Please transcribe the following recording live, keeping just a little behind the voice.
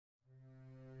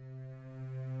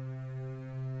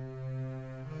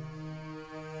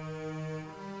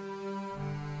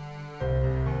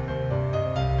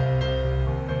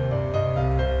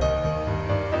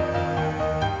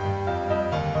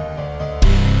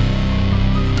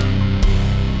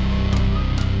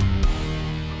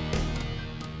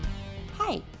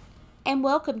and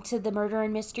welcome to the Murder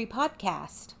and Mystery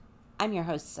Podcast. I'm your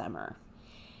host, Summer.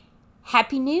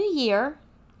 Happy New Year.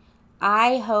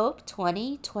 I hope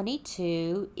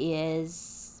 2022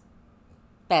 is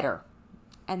better,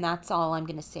 and that's all I'm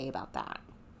going to say about that.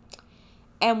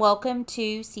 And welcome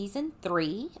to Season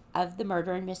 3 of the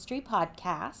Murder and Mystery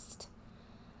Podcast.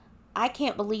 I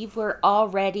can't believe we're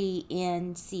already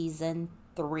in Season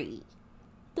 3.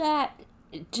 That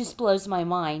just blows my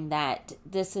mind that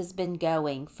this has been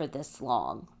going for this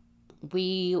long.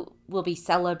 We will be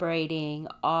celebrating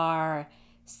our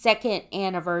second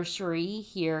anniversary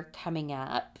here coming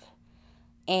up.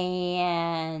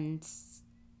 And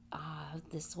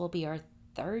this will be our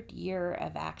third year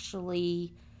of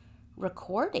actually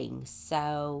recording.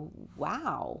 So,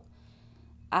 wow.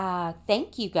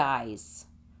 Thank you guys.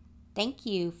 Thank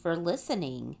you for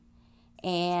listening.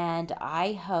 And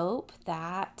I hope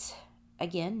that,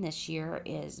 again, this year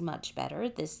is much better.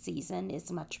 This season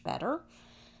is much better.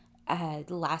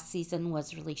 Last season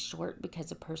was really short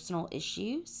because of personal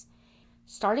issues.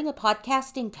 Starting a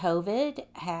podcast in COVID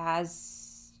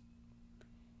has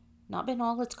not been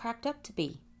all it's cracked up to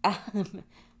be.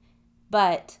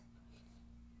 But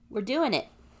we're doing it.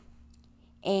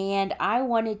 And I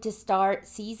wanted to start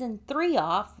season 3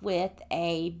 off with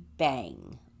a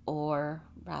bang, or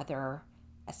rather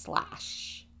a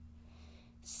slash.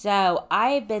 So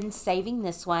I've been saving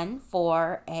this one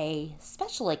for a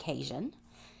special occasion.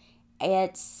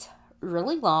 It's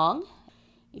really long.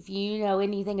 If you know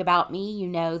anything about me, you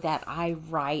know that I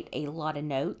write a lot of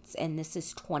notes, and this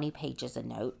is 20 pages of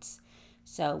notes.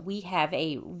 So we have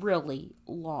a really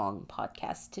long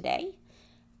podcast today,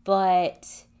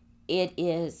 but it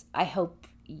is, I hope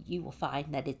you will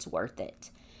find that it's worth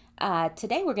it.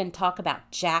 Today we're going to talk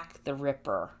about Jack the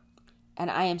Ripper, and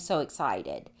I am so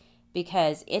excited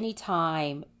because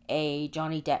anytime a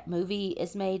Johnny Depp movie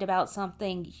is made about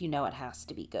something, you know it has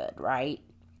to be good, right?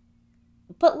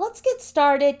 But let's get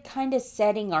started kind of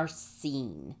setting our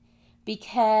scene,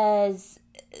 because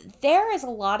there is a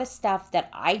lot of stuff that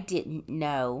I didn't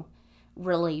know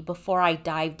really before I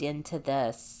dived into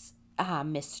this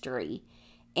mystery.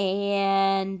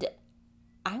 And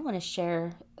I want to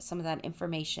share some of that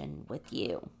information with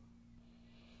you.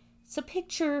 So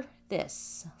picture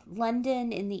this,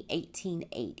 London in the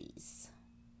 1880s.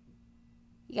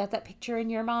 You got that picture in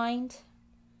your mind?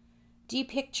 Do you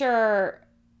picture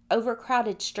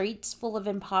overcrowded streets full of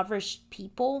impoverished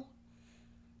people?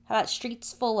 How about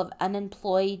streets full of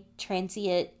unemployed,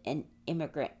 transient, and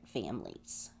immigrant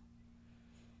families?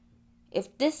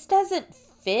 If this doesn't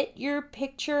fit your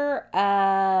picture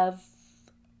of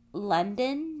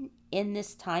London in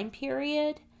this time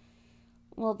period,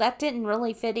 well, that didn't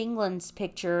really fit England's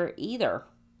picture either.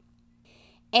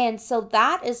 And so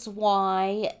that is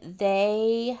why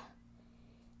they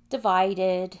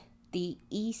divided the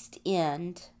East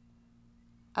End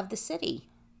of the city.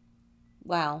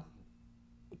 Well,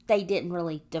 they didn't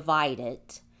really divide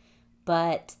it,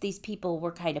 but these people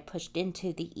were kind of pushed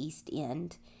into the East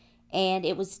End, and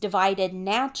it was divided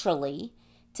naturally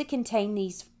to contain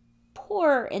these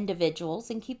poor individuals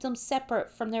and keep them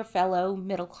separate from their fellow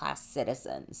middle-class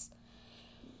citizens.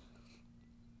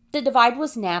 The divide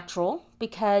was natural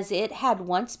because it had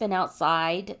once been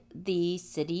outside the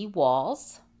city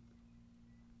walls,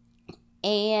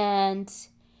 and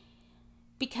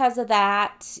because of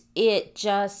that, it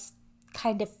just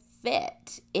kind of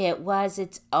fit. It was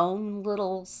its own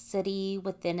little city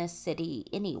within a city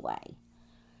anyway.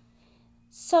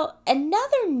 So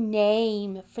another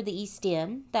name for the East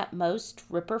End that most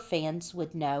Ripper fans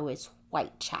would know is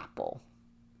Whitechapel.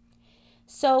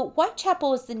 So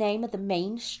Whitechapel is the name of the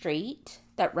main street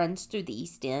that runs through the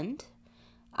East End.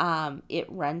 It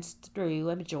runs through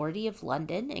a majority of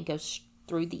London and goes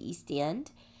through the East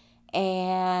End.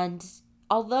 And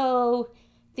although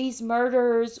these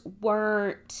murders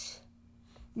weren't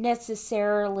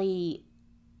necessarily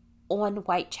on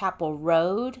Whitechapel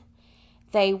Road,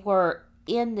 they were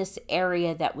in this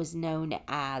area that was known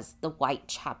as the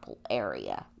Whitechapel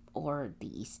area, or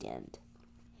the East End.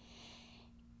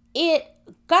 This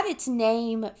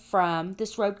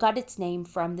road got its name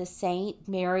from the St.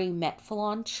 Mary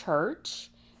Metphalon Church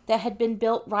that had been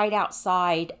built right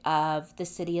outside of the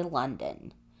city of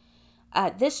London.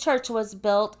 This church was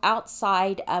built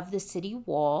outside of the city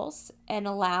walls and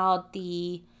allowed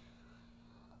the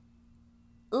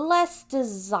less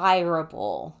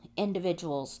desirable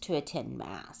individuals to attend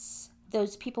Mass.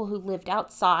 Those people who lived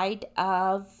outside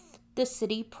of the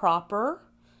city proper,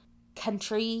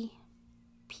 country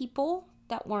people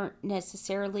that weren't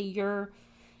necessarily your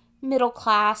middle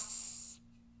class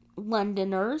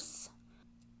Londoners,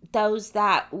 those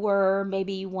that were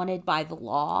maybe wanted by the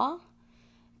law,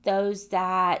 those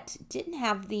that didn't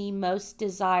have the most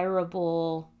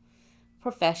desirable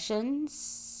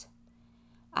professions,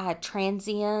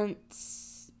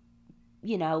 transients,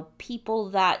 people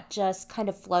that just kind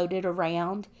of floated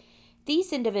around.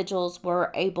 These individuals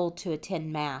were able to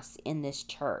attend Mass in this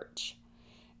church.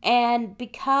 And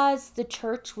because the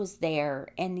church was there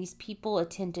and these people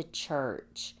attended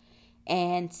church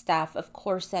and stuff, of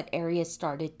course, that area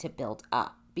started to build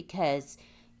up because,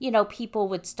 people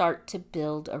would start to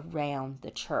build around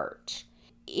the church.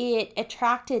 It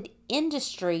attracted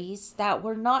industries that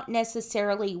were not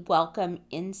necessarily welcome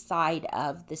inside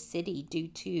of the city due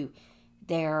to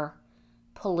their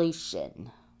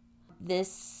pollution.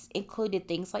 This included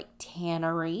things like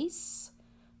tanneries,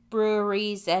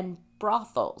 breweries, and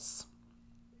brothels.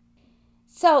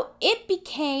 So it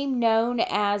became known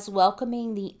as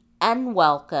welcoming the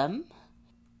unwelcome.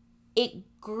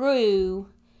 It grew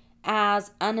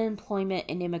as unemployment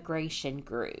and immigration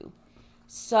grew.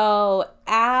 So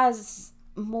as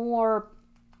more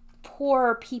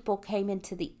poor people came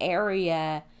into the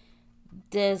area,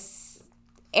 this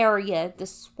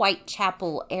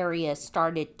Whitechapel area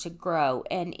started to grow,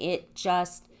 and it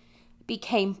just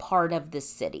became part of the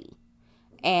city.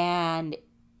 And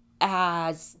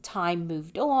as time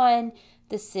moved on,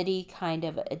 the city kind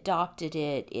of adopted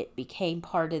it. It became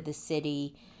part of the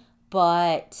city,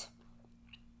 but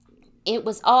it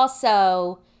was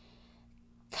also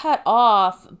cut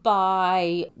off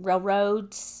by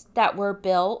railroads that were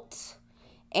built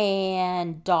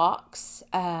and docks.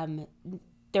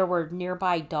 There were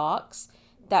nearby docks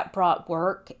that brought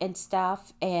work and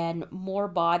stuff and more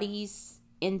bodies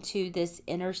into this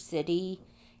inner city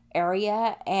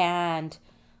area. And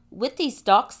with these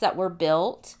docks that were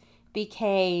built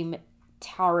became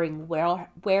towering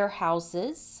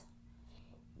warehouses,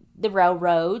 the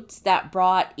railroads that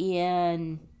brought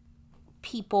in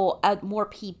people, more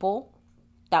people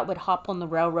that would hop on the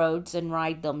railroads and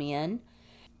ride them in.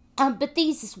 But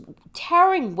these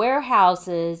towering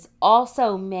warehouses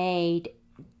also made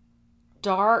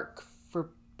dark,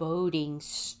 foreboding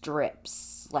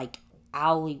strips, like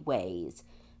alleyways,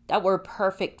 that were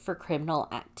perfect for criminal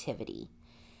activity.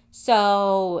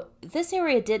 So this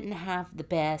area didn't have the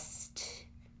best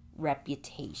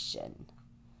reputation.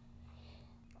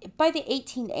 By the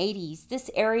 1880s, this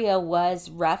area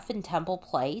was rough and tumble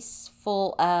place,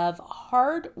 full of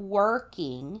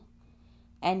hard-working,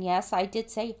 and yes, I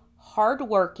did say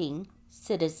hard-working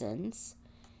citizens,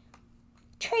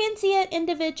 transient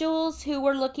individuals who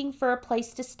were looking for a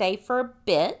place to stay for a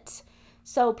bit.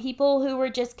 So people who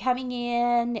were just coming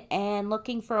in and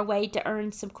looking for a way to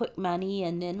earn some quick money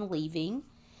and then leaving.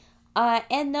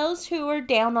 And those who were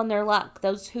down on their luck,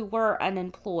 those who were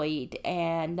unemployed,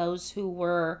 and those who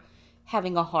were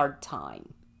having a hard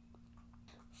time.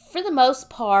 For the most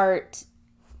part,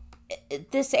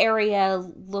 this area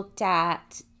looked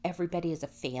at everybody as a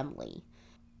family.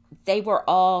 They were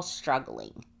all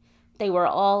struggling. They were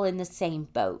all in the same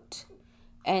boat.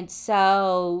 And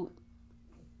so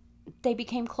they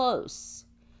became close.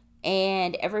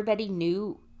 And everybody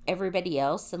knew everybody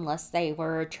else unless they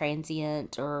were a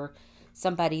transient or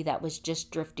somebody that was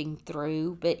just drifting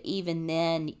through. But even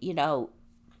then,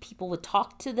 people would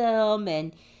talk to them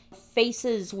and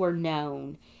faces were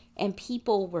known and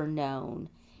people were known.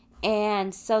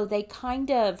 And so they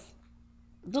kind of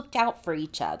looked out for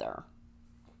each other.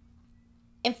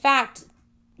 In fact,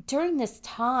 during this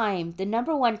time, the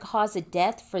number one cause of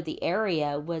death for the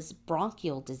area was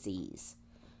bronchial disease,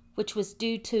 which was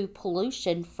due to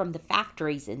pollution from the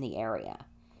factories in the area.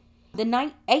 The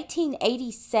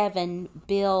 1887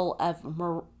 Bill of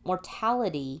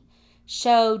Mortality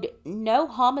showed no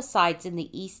homicides in the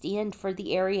East End for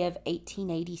the area of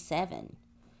 1887.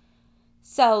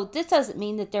 So this doesn't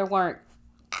mean that there weren't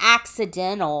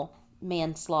accidental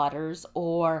manslaughters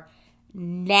or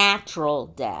natural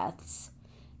deaths.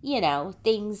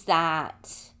 Things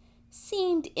that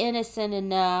seemed innocent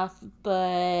enough,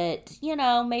 but,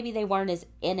 maybe they weren't as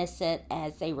innocent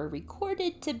as they were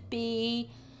recorded to be.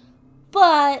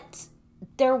 But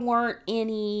there weren't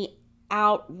any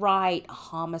outright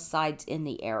homicides in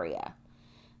the area.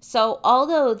 So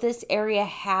although this area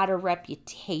had a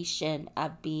reputation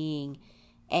of being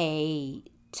a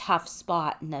tough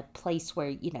spot and a place where,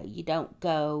 you don't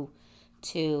go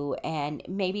to, and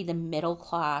maybe the middle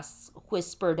class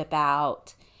whispered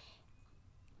about,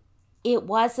 it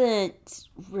wasn't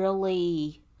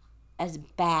really as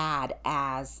bad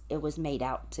as it was made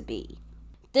out to be.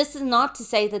 This is not to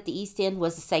say that the East End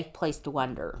was a safe place to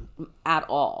wander at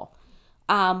all.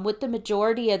 With the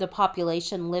majority of the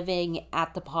population living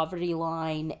at the poverty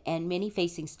line and many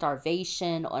facing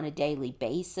starvation on a daily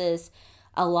basis,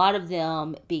 a lot of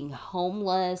them being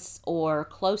homeless or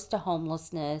close to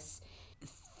homelessness.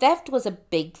 Theft was a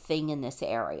big thing in this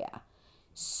area.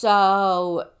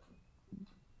 So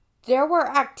there were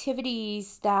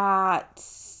activities that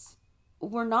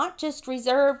were not just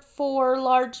reserved for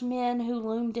large men who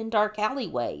loomed in dark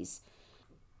alleyways.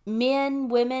 Men,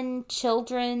 women,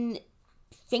 children,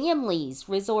 families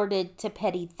resorted to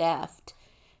petty theft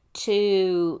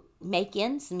to make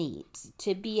ends meet,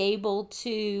 to be able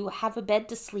to have a bed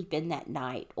to sleep in that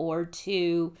night, or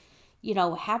to,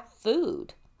 have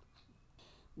food.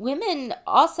 Women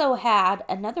also had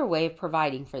another way of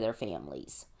providing for their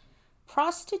families.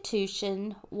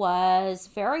 Prostitution was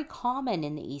very common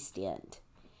in the East End.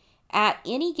 At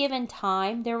any given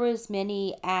time, there were as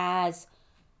many as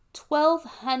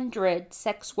 1,200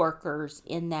 sex workers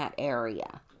in that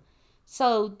area.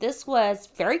 So this was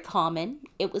very common.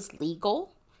 It was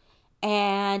legal.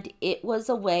 And it was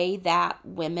a way that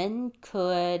women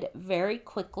could very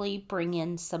quickly bring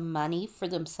in some money for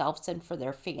themselves and for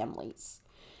their families.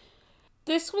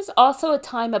 This was also a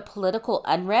time of political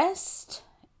unrest,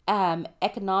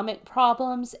 economic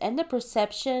problems, and the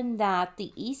perception that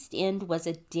the East End was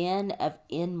a den of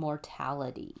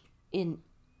immorality.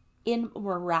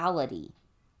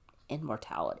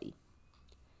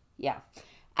 Yeah.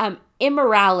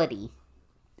 Immorality.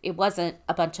 It wasn't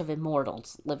a bunch of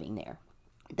immortals living there.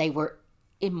 They were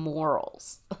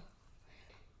immorals.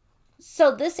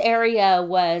 So this area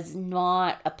was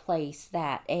not a place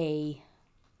that a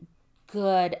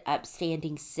good,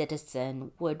 upstanding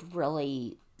citizen would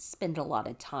really spend a lot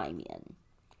of time in.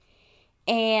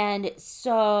 And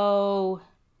so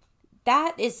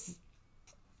that is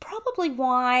probably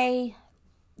why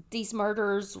these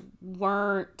murders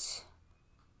weren't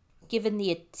given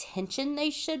the attention they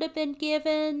should have been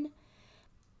given.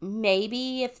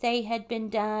 Maybe if they had been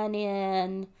done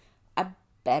in a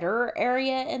better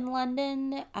area in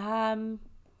London,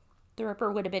 the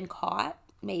Ripper would have been caught.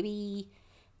 Maybe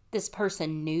this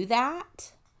person knew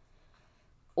that.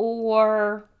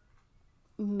 Or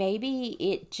maybe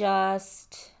it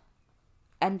just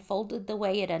unfolded the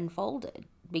way it unfolded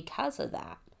because of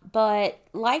that. But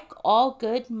like all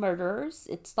good murderers,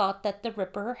 it's thought that the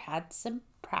Ripper had some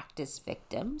practice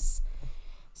victims.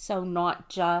 So not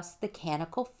just the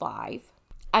Canonical Five.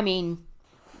 I mean,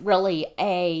 really,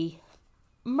 a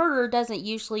murderer doesn't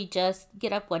usually just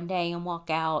get up one day and walk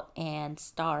out and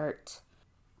start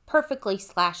perfectly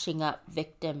slashing up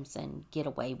victims and get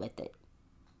away with it.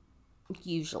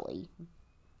 Usually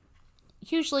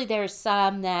there's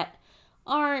some that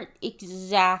aren't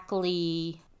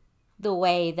exactly the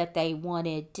way that they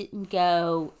wanted, didn't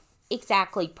go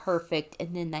exactly perfect,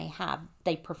 and then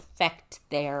they perfect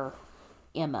their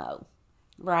MO,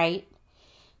 right?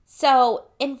 So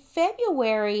in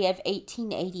February of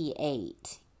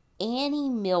 1888, Annie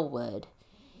Millwood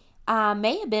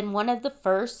may have been one of the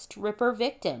first Ripper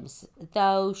victims,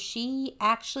 though she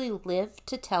actually lived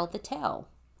to tell the tale.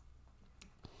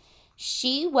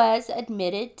 She was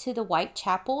admitted to the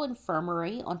Whitechapel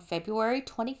Infirmary on February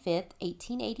 25th,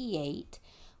 1888,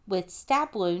 with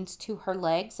stab wounds to her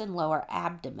legs and lower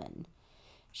abdomen.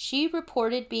 She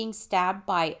reported being stabbed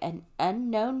by an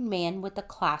unknown man with a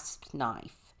clasp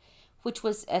knife, which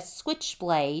was a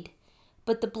switchblade,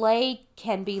 but the blade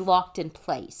can be locked in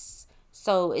place.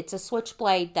 So it's a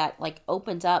switchblade that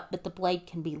opens up, but the blade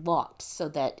can be locked so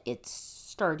that it's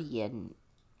sturdy and,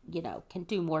 can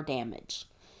do more damage.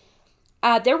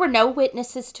 There were no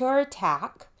witnesses to her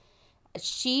attack.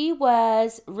 She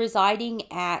was residing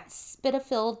at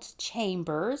Spitalfields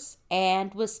Chambers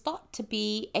and was thought to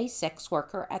be a sex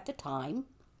worker at the time.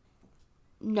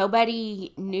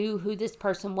 Nobody knew who this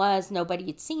person was. Nobody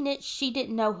had seen it. She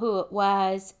didn't know who it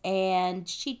was. And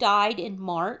she died in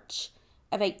March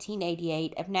of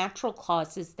 1888 of natural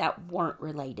causes that weren't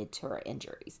related to her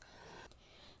injuries.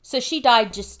 So she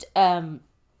died just a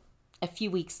few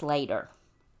weeks later.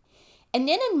 And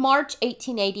then in March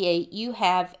 1888, you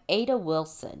have Ada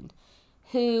Wilson,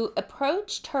 who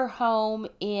approached her home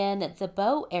in the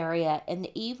Bow area in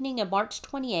the evening of March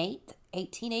 28th,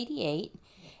 1888.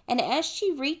 And as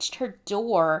she reached her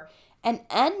door, an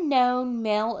unknown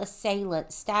male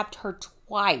assailant stabbed her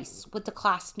twice with the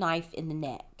clasp knife in the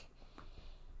neck.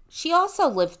 She also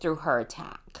lived through her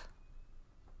attack.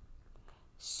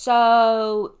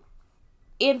 So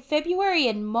in February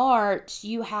and March,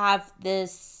 you have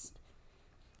this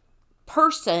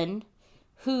person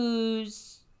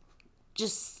who's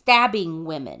just stabbing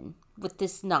women with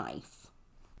this knife.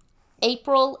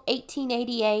 April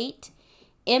 1888,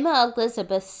 Emma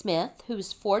Elizabeth Smith,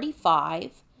 who's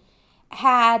 45,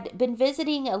 had been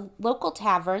visiting a local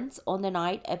taverns on the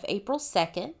night of April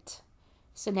 2nd.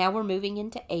 So now we're moving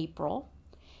into April.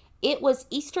 It was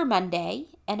Easter Monday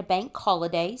and a bank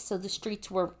holiday, so the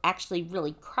streets were actually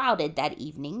really crowded that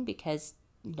evening because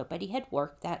nobody had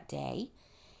worked that day.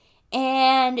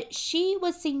 And she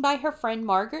was seen by her friend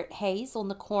Margaret Hayes on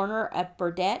the corner of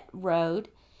Burdett Road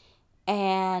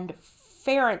and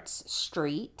Ference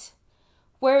Street,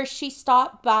 where she was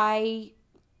stopped by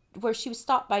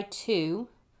two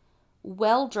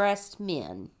well-dressed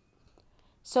men.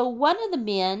 So one of the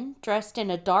men, dressed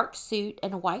in a dark suit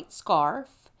and a white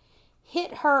scarf,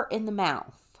 hit her in the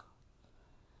mouth.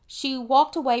 She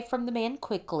walked away from the man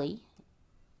quickly.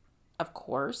 Of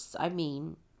course,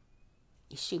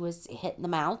 she was hit in the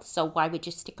mouth, so why would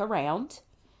you stick around?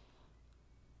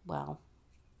 Well,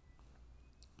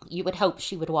 you would hope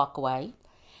she would walk away.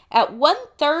 At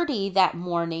 1:30 that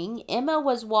morning, Emma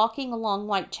was walking along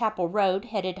Whitechapel Road,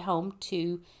 headed home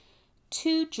to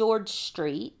 2 George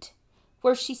Street,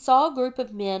 where she saw a group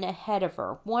of men ahead of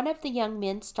her. One of the young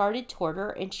men started toward her,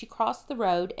 and she crossed the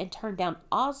road and turned down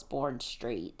Osborne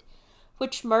Street,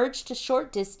 which merged a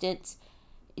short distance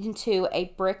into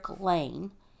a brick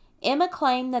lane. Emma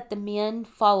claimed that the men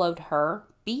followed her,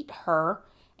 beat her,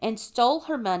 and stole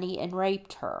her money and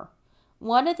raped her,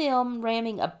 one of them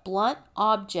ramming a blunt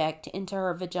object into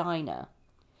her vagina.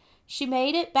 She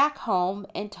made it back home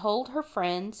and told her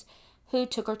friends, who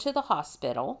took her to the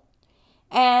hospital,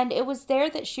 and it was there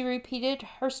that she repeated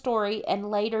her story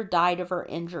and later died of her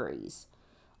injuries.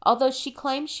 Although she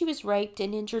claimed she was raped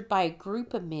and injured by a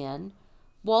group of men,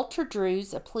 Walter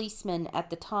Drews, a policeman at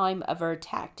the time of her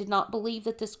attack, did not believe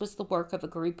that this was the work of a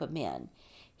group of men.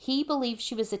 He believed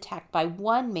she was attacked by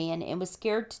one man and was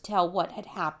scared to tell what had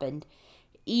happened,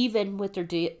 even with her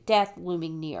death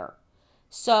looming near.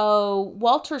 So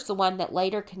Walter's the one that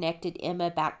later connected Emma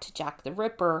back to Jack the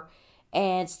Ripper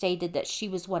and stated that she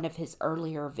was one of his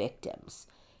earlier victims,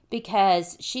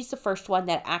 because she's the first one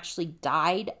that actually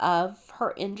died of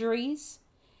her injuries,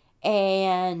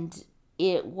 and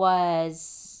it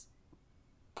was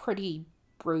pretty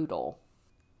brutal.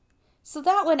 So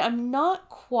that one I'm not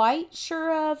quite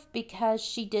sure of, because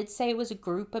she did say it was a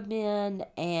group of men,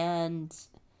 and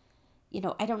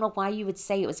I don't know why you would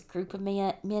say it was a group of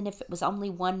men if it was only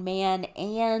one man,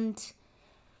 and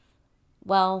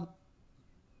well,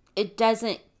 it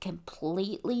doesn't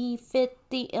completely fit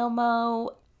the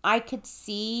MO. I could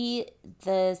see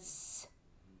this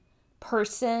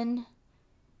person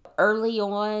early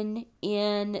on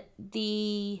in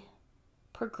the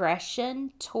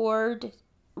progression toward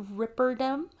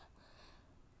Ripperdom,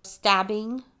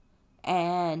 stabbing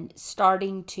and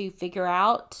starting to figure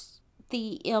out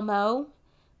the MO,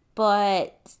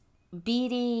 but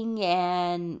beating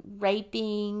and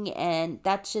raping, and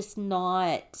that's just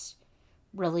not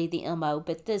really the MO.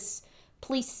 But this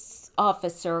police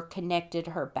officer connected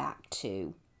her back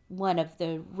to one of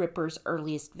the Ripper's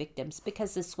earliest victims,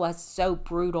 because this was so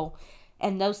brutal,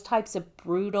 and those types of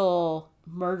brutal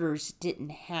murders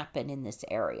didn't happen in this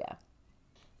area.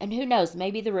 And who knows,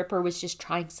 maybe the Ripper was just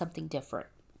trying something different.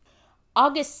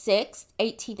 August 6th,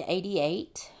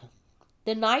 1888.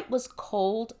 The night was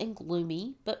cold and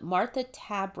gloomy, but Martha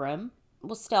Tabram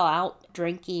was still out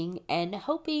drinking and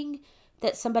hoping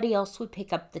that somebody else would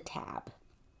pick up the tab.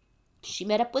 She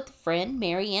met up with a friend,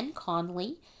 Mary Ann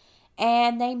Conley,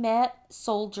 and they met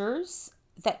soldiers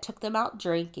that took them out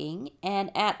drinking.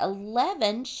 And at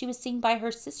 11, she was seen by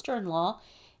her sister-in-law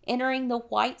entering the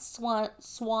White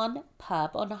Swan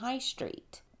pub on High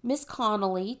Street. Miss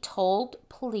Connolly told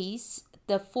police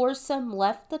the foursome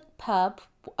left the pub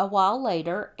a while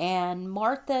later, and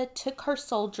Martha took her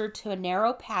soldier to a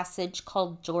narrow passage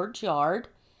called George Yard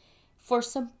for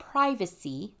some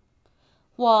privacy,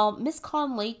 while Miss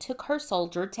Conley took her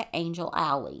soldier to Angel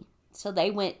Alley. So they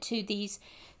went to these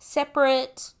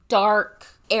separate dark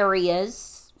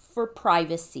areas for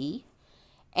privacy.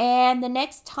 And the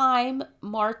next time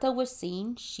Martha was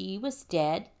seen, she was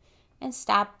dead and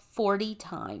stabbed 40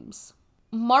 times.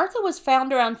 Martha was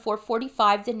found around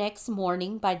 4:45 the next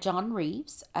morning by John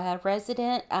Reeves, a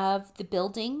resident of the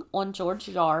building on George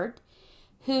Yard,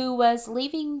 who was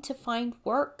leaving to find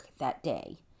work that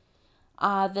day.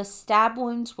 The stab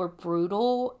wounds were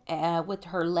brutal, with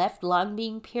her left lung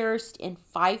being pierced in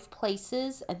 5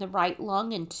 places and the right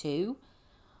lung in 2.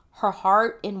 Her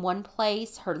heart in 1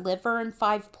 place, her liver in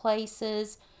 5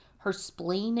 places, her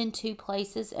spleen in 2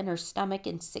 places, and her stomach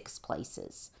in 6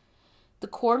 places. The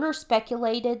coroner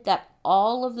speculated that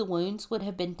all of the wounds would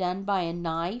have been done by a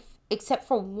knife, except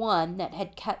for one that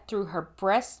had cut through her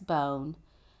breastbone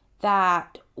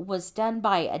that was done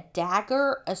by a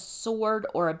dagger, a sword,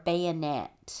 or a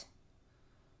bayonet.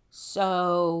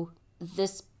 So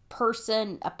this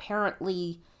person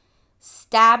apparently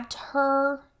stabbed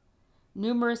her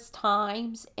numerous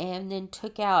times, and then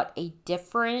took out a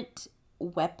different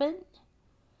weapon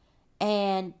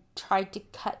and tried to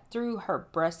cut through her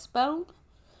breastbone.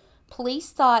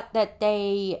 Police thought that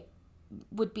they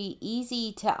would be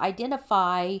easy to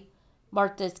identify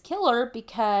Martha's killer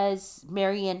because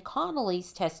Marianne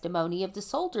Connolly's testimony of the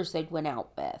soldiers they'd went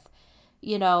out with.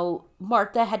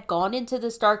 Martha had gone into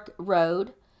this dark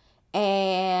road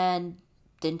and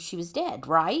then she was dead,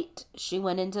 right? She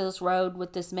went into this road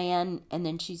with this man and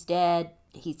then she's dead.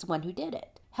 He's the one who did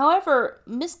it. However,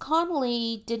 Miss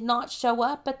Connolly did not show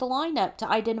up at the lineup to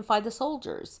identify the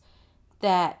soldiers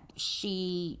that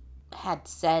she had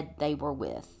said they were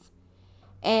with.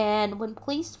 And when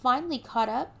police finally caught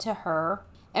up to her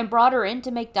and brought her in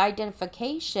to make the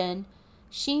identification,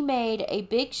 she made a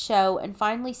big show and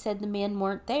finally said the men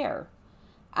weren't there.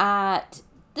 At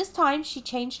this time, she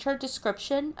changed her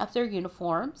description of their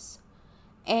uniforms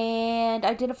and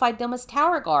identified them as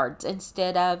tower guards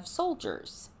instead of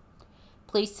soldiers.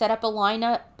 Police set up a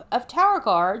lineup of tower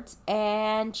guards,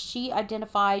 and she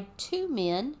identified 2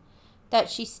 men that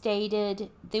she stated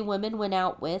the women went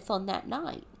out with on that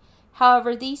night.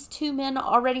 However, these 2 men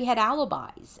already had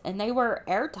alibis, and they were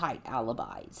airtight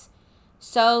alibis.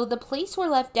 So the police were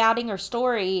left doubting her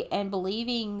story and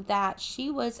believing that she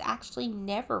was actually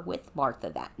never with Martha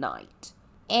that night.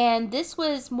 And this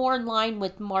was more in line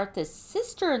with Martha's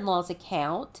sister-in-law's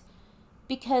account,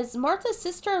 because Martha's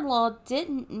sister-in-law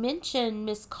didn't mention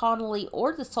Miss Connolly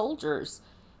or the soldiers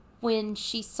when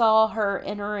she saw her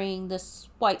entering the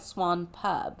White Swan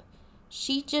pub.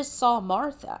 She just saw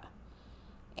Martha.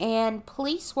 And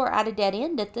police were at a dead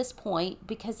end at this point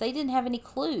because they didn't have any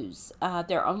clues.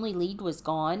 Their only lead was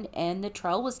gone and the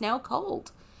trail was now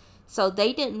cold. So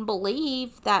they didn't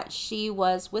believe that she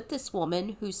was with this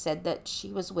woman who said that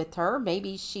she was with her.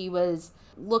 Maybe she was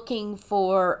looking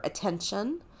for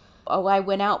attention. Oh, I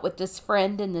went out with this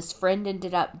friend and this friend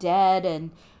ended up dead,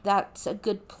 and that's a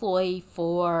good ploy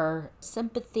for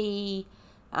sympathy,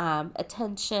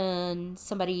 attention,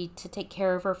 somebody to take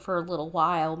care of her for a little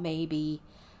while, maybe.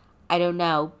 I don't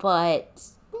know, but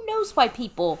who knows why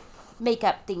people make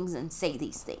up things and say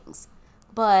these things.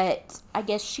 But I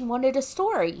guess she wanted a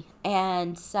story,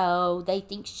 and so they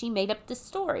think she made up this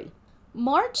story.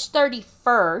 March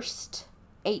 31st,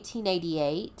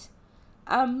 1888,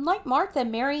 like Martha,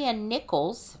 Marianne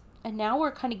Nichols, and now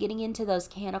we're kind of getting into those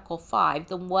canonical 5,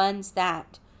 the ones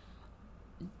that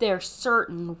they're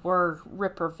certain were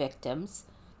Ripper victims.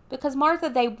 Because Martha,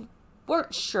 they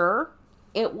weren't sure.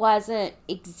 It wasn't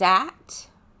exact,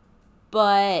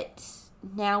 but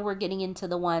now we're getting into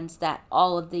the ones that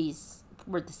all of these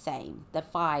were the same, the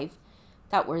 5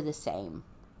 that were the same.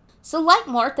 So like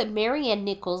Martha, Marianne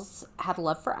Nichols had a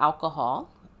love for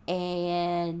alcohol,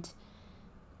 and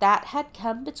that had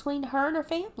come between her and her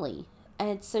family.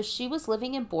 And so she was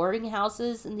living in boarding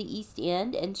houses in the East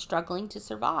End and struggling to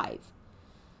survive.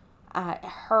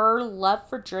 Her love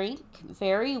for drink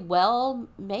very well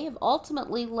may have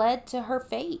ultimately led to her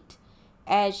fate,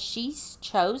 as she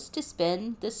chose to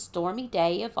spend the stormy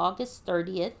day of August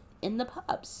 30th in the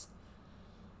pubs.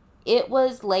 It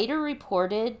was later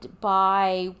reported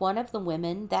by one of the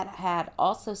women that had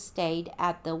also stayed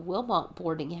at the Wilmot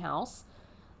boarding house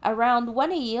around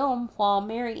 1 a.m. while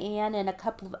Mary Ann and a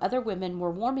couple of other women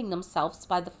were warming themselves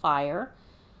by the fire.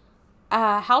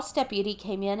 A house deputy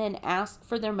came in and asked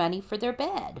for their money for their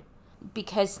bed,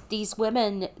 because these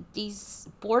women, these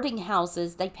boarding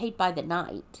houses, they paid by the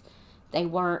night. They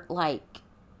weren't like,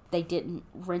 they didn't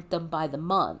rent them by the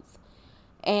month.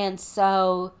 And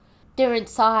so they're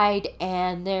inside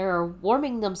and they're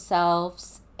warming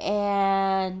themselves,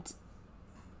 and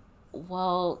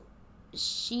well,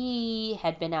 she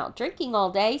had been out drinking all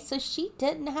day, so she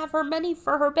didn't have her money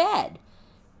for her bed.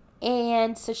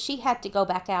 And so she had to go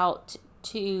back out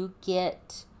to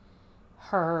get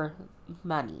her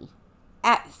money.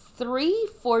 At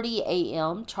 3:40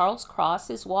 a.m., Charles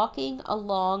Cross is walking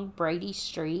along Brady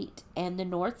Street and the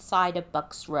north side of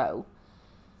Bucks Row.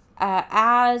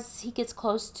 As he gets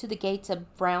close to the gates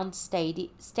of Brown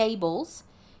Stables,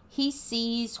 he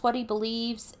sees what he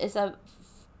believes is a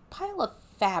pile of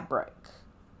fabric,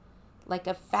 like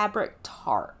a fabric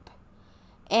tarp.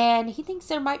 And he thinks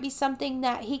there might be something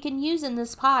that he can use in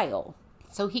this pile.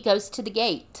 So he goes to the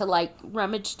gate to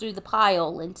rummage through the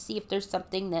pile and see if there's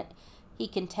something that he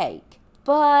can take.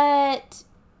 But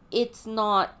it's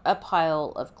not a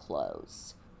pile of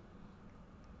clothes.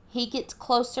 He gets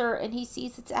closer and he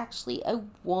sees it's actually a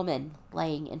woman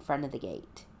laying in front of the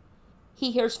gate.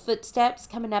 He hears footsteps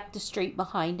coming up the street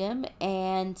behind him,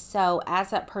 and so as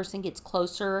that person gets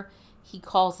closer, he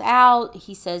calls out.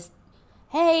 He says,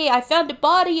 "Hey, I found a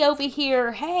body over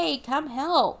here. Hey, come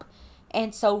help."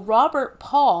 And so Robert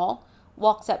Paul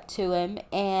walks up to him,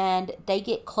 and they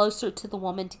get closer to the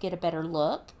woman to get a better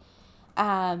look.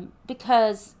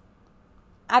 Because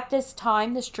at this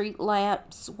time, the street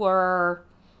lamps were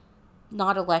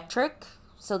not electric,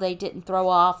 so they didn't throw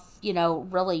off,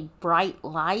 really bright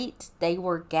light. They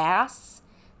were gas,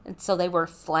 and so they were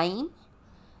flame.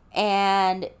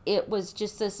 And it was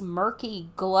just this murky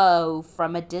glow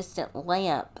from a distant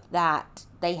lamp that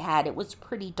they had. It was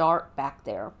pretty dark back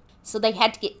there. So they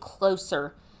had to get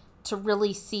closer to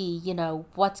really see,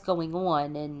 what's going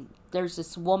on. And there's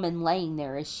this woman laying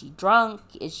there. Is she drunk?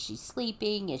 Is she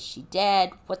sleeping? Is she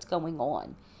dead? What's going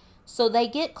on? So they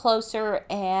get closer,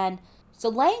 and so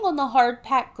laying on the hard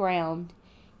packed ground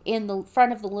in the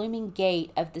front of the looming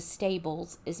gate of the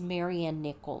stables is Marianne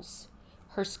Nichols.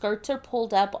 Her skirts are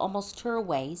pulled up almost to her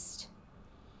waist.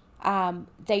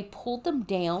 They pulled them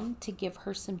down to give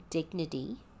her some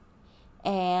dignity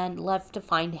and left to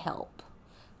find help.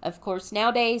 Of course,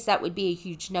 nowadays that would be a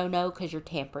huge no-no because you're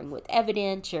tampering with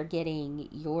evidence. You're getting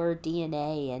your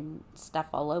DNA and stuff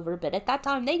all over. But at that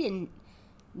time, they didn't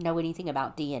know anything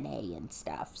about DNA and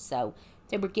stuff. So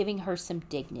they were giving her some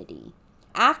dignity.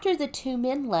 After the two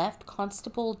men left,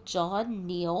 Constable John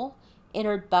Neal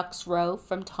entered Bucks Row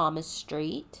from Thomas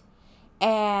Street.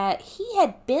 And he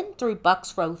had been through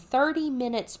Bucks Row 30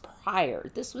 minutes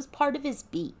prior. This was part of his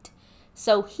beat.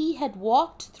 So he had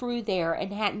walked through there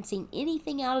and hadn't seen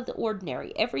anything out of the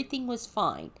ordinary. Everything was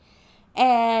fine.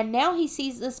 And now he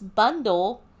sees this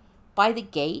bundle by the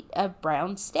gate of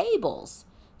Brown Stables.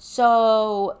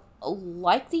 So,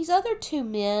 like these other two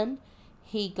men,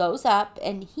 he goes up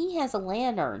and he has a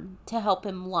lantern to help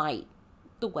him light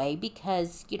the way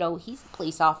because, he's a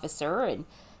police officer and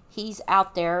he's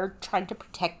out there trying to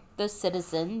protect the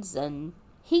citizens. And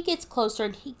he gets closer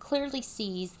and he clearly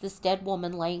sees this dead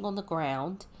woman laying on the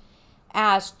ground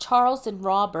as Charles and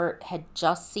Robert had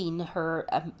just seen her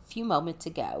a few moments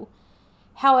ago.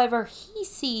 However, he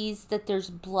sees that there's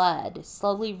blood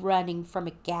slowly running from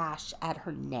a gash at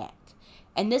her neck.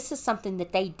 And this is something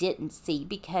that they didn't see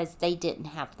because they didn't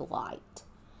have the light.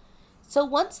 So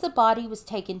once the body was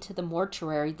taken to the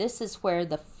mortuary, this is where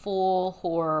the full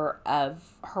horror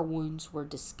of her wounds were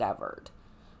discovered.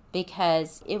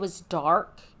 Because it was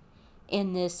dark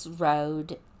in this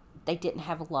road. They didn't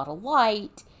have a lot of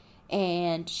light.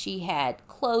 And she had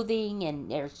clothing and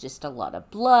there's just a lot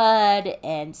of blood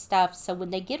and stuff. So when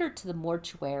they get her to the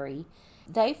mortuary,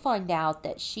 they find out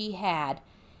that she had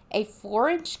a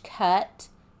 4-inch cut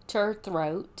to her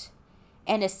throat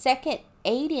and a second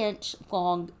 8-inch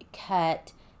long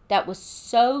cut that was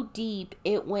so deep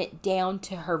it went down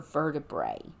to her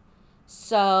vertebrae.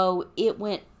 So it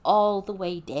went all the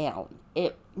way down.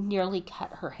 It nearly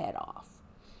cut her head off.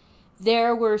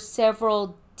 There were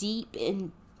several deep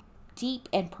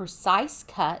and precise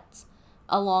cuts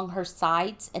along her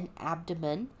sides and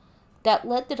abdomen that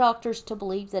led the doctors to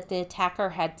believe that the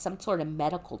attacker had some sort of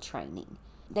medical training.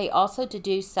 They also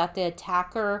deduced that the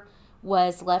attacker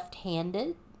was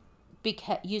left-handed,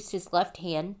 used his left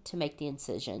hand to make the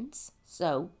incisions,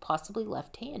 so possibly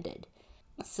left-handed.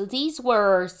 So these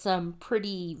were some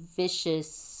pretty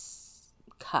vicious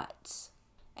cuts.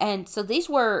 And so these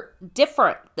were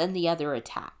different than the other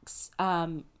attacks.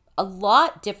 A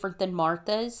lot different than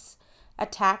Martha's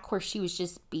attack where she was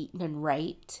just beaten and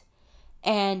raped.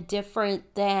 And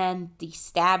different than the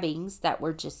stabbings that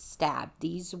were just stabbed.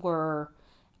 These were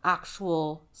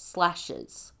actual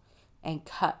slashes and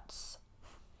cuts.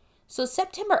 So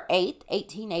September 8th,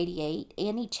 1888,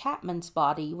 Annie Chapman's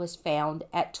body was found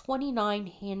at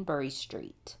 29 Hanbury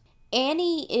Street.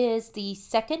 Annie is the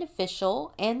second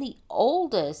official and the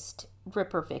oldest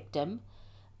Ripper victim,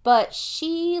 but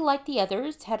she, like the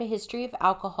others, had a history of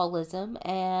alcoholism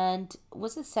and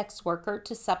was a sex worker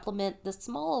to supplement the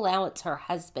small allowance her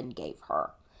husband gave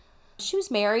her. She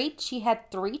was married. She had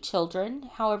 3 children.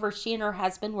 However, she and her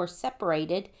husband were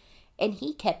separated, and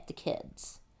he kept the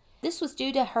kids. This was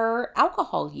due to her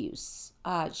alcohol use.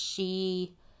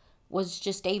 She was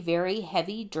just a very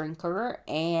heavy drinker,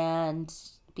 and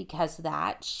because of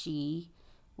that, she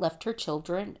left her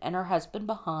children and her husband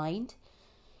behind.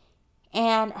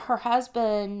 And her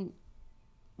husband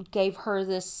gave her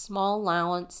this small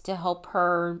allowance to help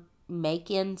her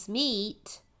make ends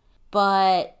meet,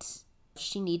 but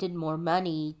she needed more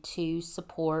money to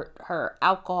support her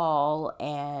alcohol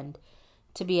and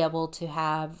to be able to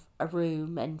have a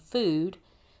room and food,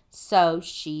 so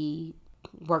she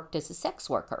worked as a sex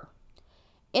worker.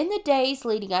 In the days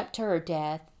leading up to her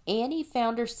death, Annie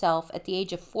found herself at the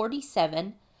age of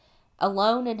 47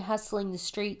 alone and hustling the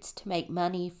streets to make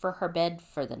money for her bed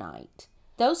for the night.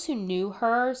 Those who knew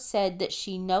her said that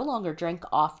she no longer drank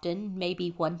often,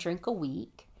 maybe one drink a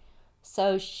week.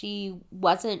 So she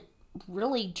wasn't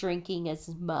really drinking as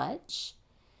much.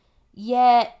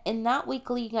 Yet, in that week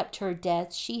leading up to her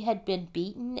death, she had been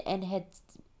beaten and had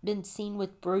been seen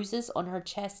with bruises on her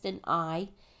chest and eye,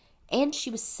 and she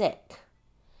was sick.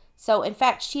 So, in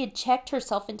fact, she had checked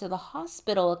herself into the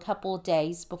hospital a couple of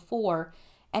days before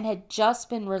and had just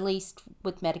been released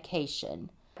with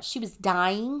medication. She was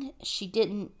dying. She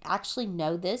didn't actually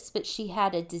know this, but she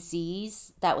had a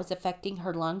disease that was affecting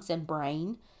her lungs and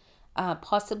brain,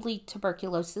 possibly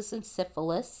tuberculosis and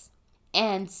syphilis.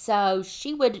 And so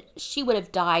she would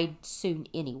have died soon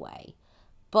anyway.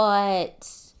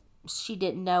 But she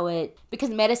didn't know it because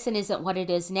medicine isn't what it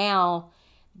is now.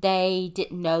 They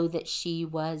didn't know that she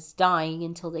was dying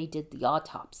until they did the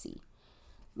autopsy.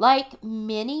 Like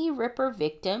many Ripper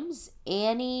victims,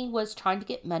 Annie was trying to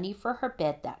get money for her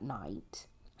bed that night.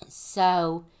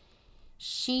 So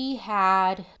she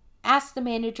had asked the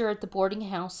manager at the boarding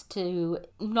house to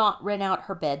not rent out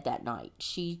her bed that night.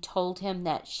 She told him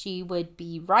that she would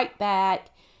be right back.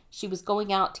 She was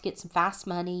going out to get some fast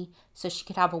money so she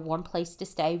could have a warm place to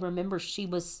stay. Remember, she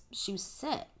was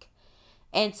sick.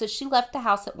 And so she left the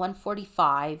house at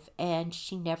 1:45 and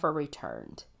she never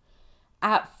returned.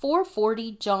 At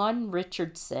 4:40, John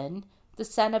Richardson, the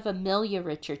son of Amelia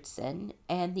Richardson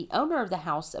and the owner of the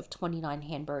house of 29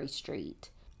 Hanbury Street.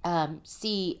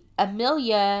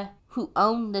 Amelia, who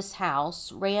owned this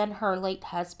house, ran her late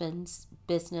husband's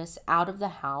business out of the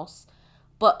house,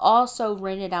 but also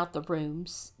rented out the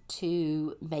rooms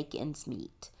to make ends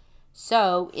meet.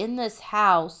 So in this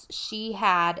house, she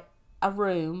had a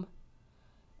room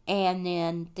and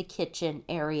then the kitchen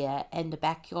area and the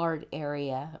backyard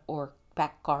area or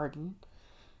back garden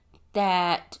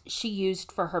that she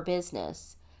used for her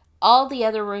business. All the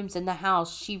other rooms in the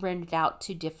house she rented out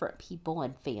to different people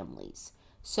and families.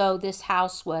 So this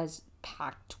house was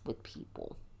packed with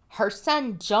people. Her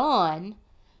son John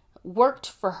worked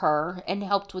for her and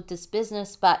helped with this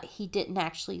business, but he didn't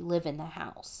actually live in the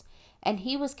house. And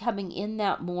he was coming in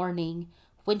that morning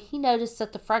when he noticed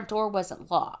that the front door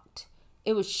wasn't locked.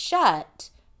 It was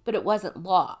shut, but it wasn't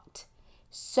locked.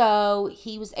 So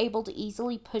he was able to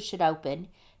easily push it open.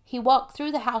 He walked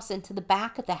through the house into the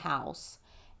back of the house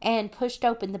and pushed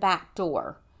open the back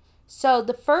door. So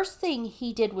the first thing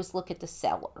he did was look at the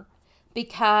cellar,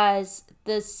 because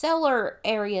the cellar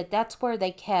area, that's where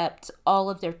they kept all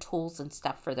of their tools and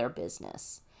stuff for their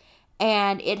business.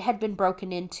 And it had been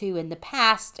broken into in the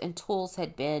past and tools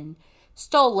had been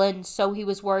stolen, so he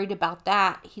was worried about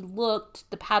that. He looked,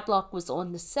 the padlock was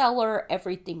on the cellar,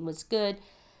 everything was good.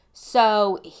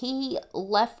 So he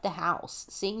left the house.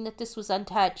 Seeing that this was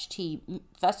untouched, he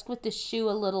fussed with the shoe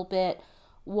a little bit,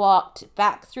 walked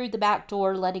back through the back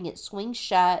door, letting it swing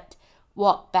shut,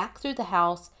 walked back through the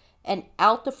house and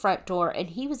out the front door,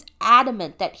 and he was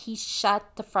adamant that he shut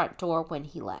the front door when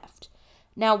he left.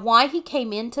 Now, why he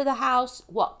came into the house,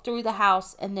 walked through the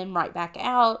house, and then right back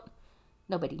out,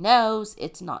 nobody knows.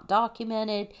 It's not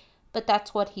documented, but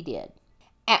that's what he did.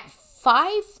 At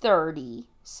 5:30,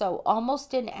 so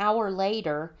almost an hour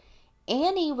later,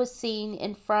 Annie was seen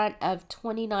in front of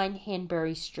 29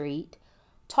 Hanbury Street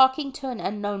talking to an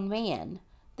unknown man.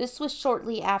 This was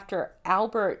shortly after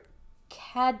Albert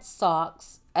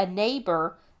Cadsox, a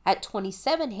neighbor at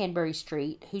 27 Hanbury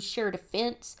Street, who shared a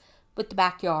fence with the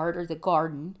backyard or the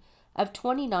garden of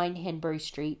 29 Hanbury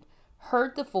Street,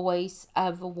 heard the voice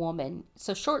of a woman.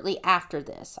 So shortly after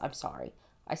this,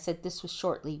 I said this was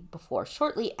shortly before.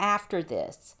 Shortly after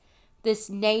this, this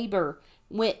neighbor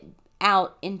went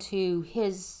out into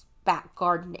his back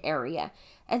garden area.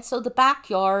 And so the back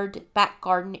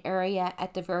garden area,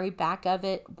 at the very back of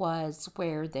it was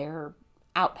where their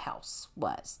outhouse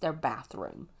was, their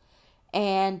bathroom.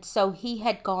 And so he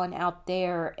had gone out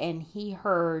there and he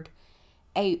heard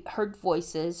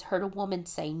voices, heard a woman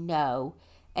say no,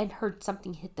 and heard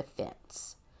something hit the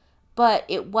fence. But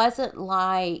it wasn't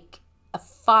like a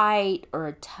fight or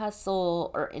a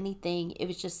tussle or anything. It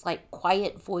was just like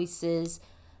quiet voices,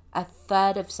 a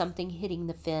thud of something hitting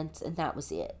the fence, and that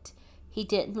was it. He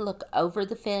didn't look over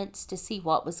the fence to see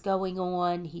what was going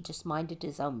on. He just minded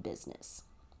his own business.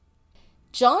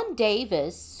 John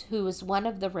Davis, who was one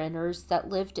of the renters that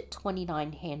lived at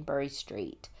 29 Hanbury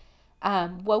Street,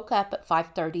 woke up at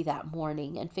 5:30 that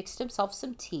morning and fixed himself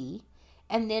some tea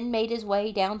and then made his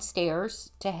way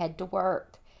downstairs to head to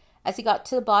work. As he got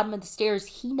to the bottom of the stairs,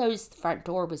 he noticed the front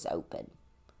door was open.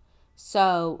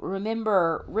 So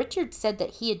remember, Richard said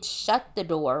that he had shut the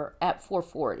door at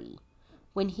 4:40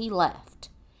 when he left.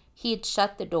 He had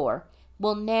shut the door.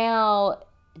 Well, now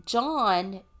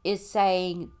John is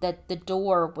saying that the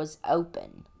door was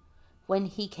open when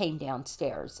he came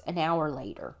downstairs an hour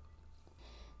later.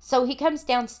 So he comes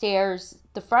downstairs,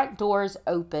 the front door is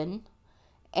open,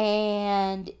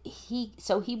 and he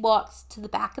walks to the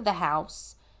back of the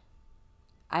house.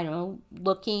 I don't know,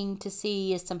 looking to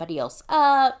see is somebody else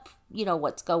up,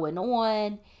 what's going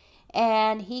on.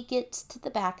 And he gets to the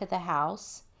back of the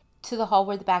house, to the hall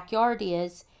where the backyard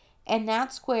is, and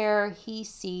that's where he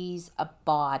sees a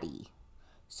body.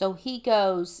 So he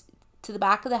goes to the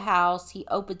back of the house, he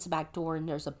opens the back door, and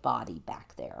there's a body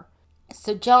back there.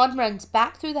 So John runs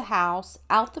back through the house,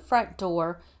 out the front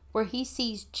door, where he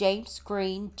sees James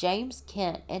Green, James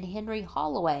Kent, and Henry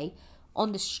Holloway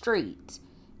on the street.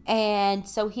 And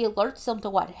so he alerts them to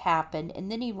what happened,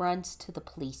 and then he runs to the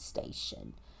police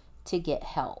station to get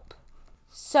help.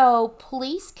 So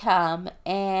police come,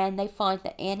 and they find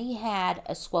that Annie had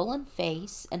a swollen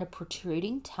face and a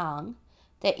protruding tongue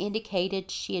that indicated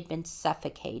she had been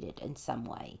suffocated in some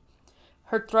way.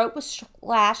 Her throat was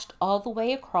slashed all the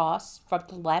way across from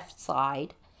the left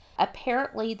side.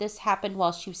 Apparently, this happened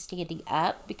while she was standing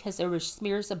up because there were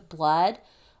smears of blood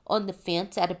on the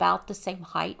fence at about the same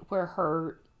height where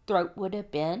her throat would have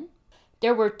been.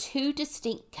 There were 2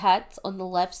 distinct cuts on the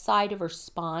left side of her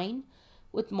spine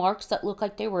with marks that looked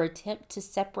like they were an attempt to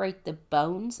separate the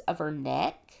bones of her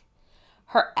neck.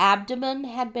 Her abdomen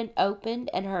had been opened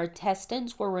and her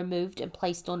intestines were removed and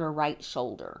placed on her right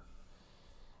shoulder.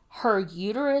 Her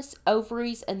uterus,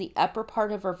 ovaries, and the upper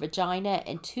part of her vagina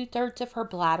and 2/3 of her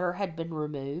bladder had been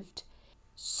removed.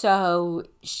 So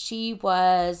she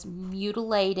was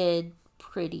mutilated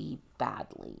pretty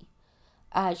badly.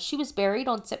 She was buried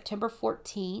on September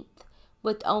 14th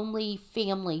with only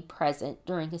family present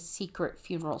during a secret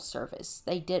funeral service.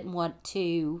 They didn't want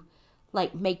to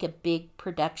make a big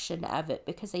production of it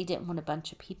because they didn't want a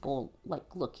bunch of people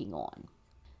looking on.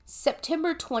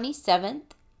 September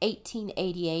 27th,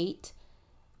 1888,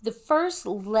 the first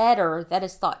letter that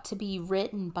is thought to be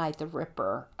written by the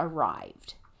Ripper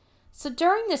arrived. So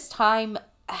during this time,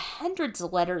 hundreds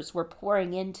of letters were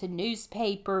pouring into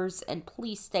newspapers and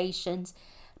police stations,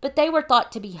 but they were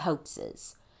thought to be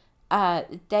hoaxes.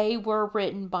 They were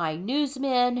written by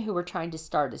newsmen who were trying to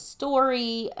start a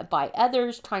story, by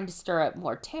others trying to stir up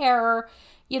more terror.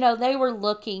 They were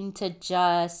looking to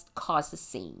just cause a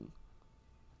scene.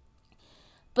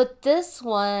 But this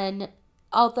one,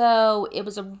 although it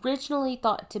was originally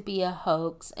thought to be a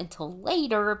hoax until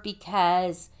later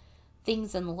because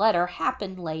things in the letter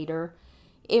happened later,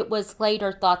 it was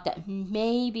later thought that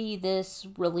maybe this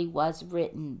really was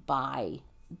written by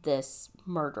this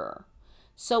murderer.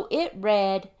 So it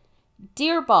read,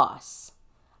 "Dear boss,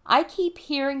 I keep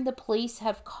hearing the police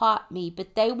have caught me,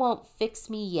 but they won't fix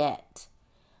me yet.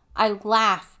 I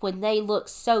laugh when they look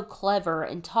so clever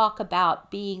and talk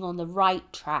about being on the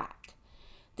right track.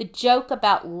 The joke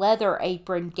about Leather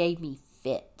Apron gave me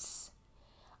fits.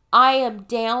 I am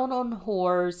down on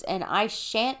whores and I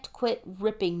shan't quit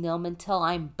ripping them until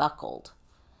I'm buckled.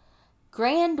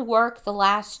 Grand work the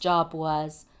last job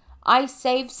was. I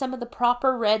saved some of the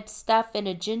proper red stuff in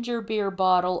a ginger beer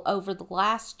bottle over the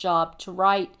last job to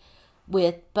write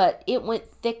with, but it went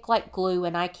thick like glue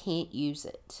and I can't use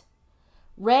it.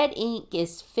 Red ink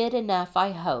is fit enough,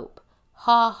 I hope.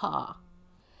 Ha ha.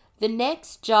 The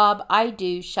next job I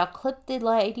do shall clip the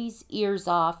ladies' ears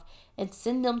off and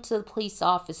send them to the police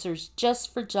officers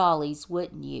just for jollies,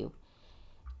 wouldn't you?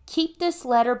 Keep this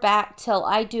letter back till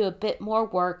I do a bit more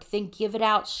work, then give it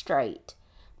out straight.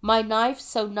 My knife's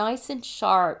so nice and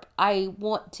sharp, I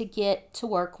want to get to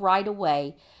work right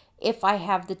away if I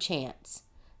have the chance.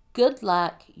 Good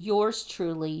luck, yours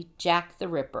truly, Jack the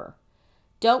Ripper.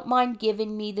 Don't mind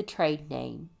giving me the trade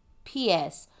name.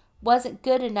 P.S. Wasn't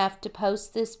good enough to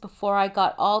post this before I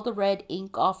got all the red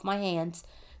ink off my hands.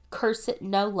 Curse it,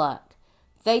 no luck.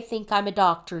 They think I'm a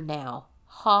doctor now.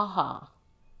 Ha ha."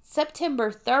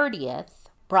 September 30th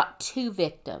brought 2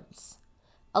 victims.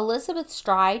 Elizabeth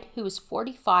Stride, who was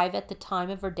 45 at the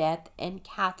time of her death, and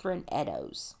Catherine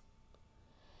Eddowes.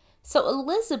 So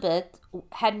Elizabeth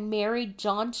had married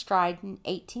John Stride in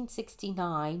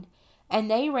 1869, and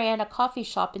they ran a coffee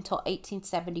shop until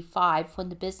 1875 when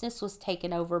the business was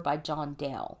taken over by John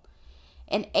Dell.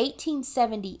 In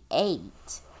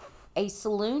 1878, a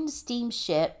saloon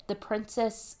steamship, the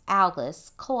Princess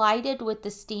Alice, collided with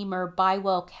the steamer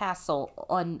Bywell Castle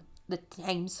on the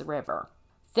Thames River.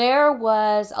 There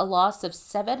was a loss of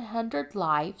 700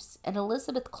 lives, and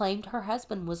Elizabeth claimed her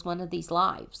husband was one of these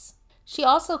lives. She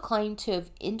also claimed to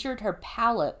have injured her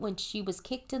palate when she was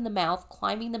kicked in the mouth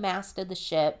climbing the mast of the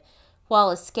ship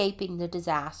while escaping the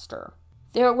disaster.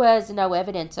 There was no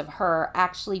evidence of her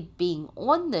actually being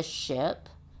on the ship.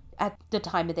 at the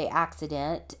time of the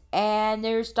accident, and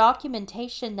there's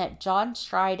documentation that John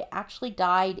Stride actually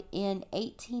died in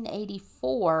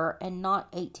 1884 and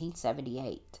not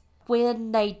 1878.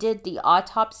 When they did the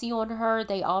autopsy on her,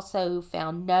 they also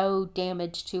found no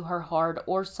damage to her hard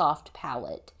or soft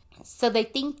palate. So they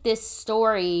think this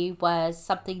story was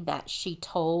something that she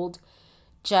told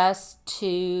just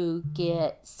to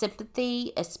get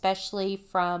sympathy, especially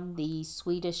from the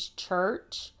Swedish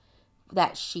church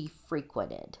that she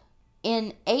frequented.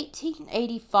 In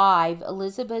 1885,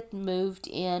 Elizabeth moved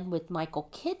in with Michael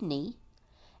Kidney,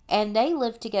 and they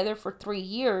lived together for 3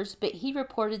 years, but he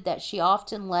reported that she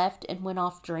often left and went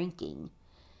off drinking.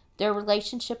 Their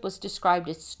relationship was described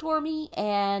as stormy,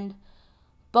 and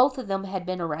both of them had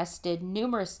been arrested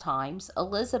numerous times,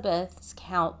 Elizabeth's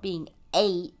count being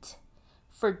 8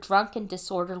 for drunken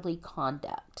disorderly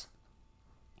conduct.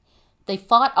 They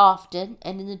fought often,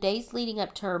 and in the days leading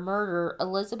up to her murder,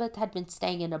 Elizabeth had been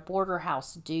staying in a border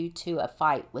house due to a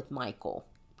fight with Michael.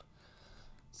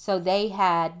 So they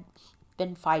had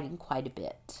been fighting quite a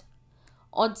bit.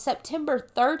 On September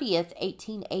 30th,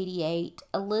 1888,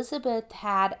 Elizabeth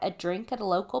had a drink at a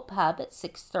local pub at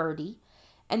 6:30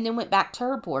 and then went back to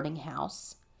her boarding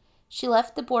house. She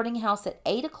left the boarding house at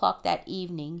 8 o'clock that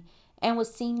evening and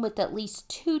was seen with at least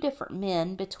 2 different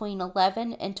men between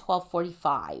 11 and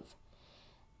 12:45.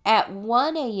 At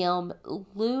 1 a.m.,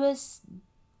 Louis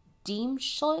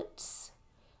Diemschutz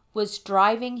was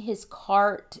driving his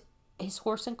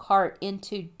horse and cart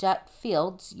into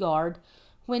Dutfield's yard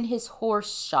when his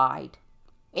horse shied.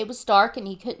 It was dark and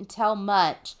he couldn't tell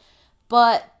much,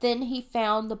 but then he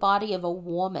found the body of a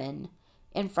woman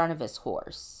in front of his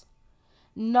horse.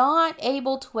 Not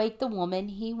able to wake the woman,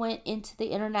 he went into the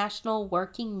International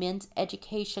Working Men's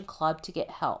Education Club to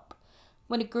get help.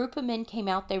 When a group of men came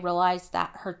out, they realized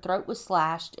that her throat was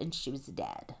slashed and she was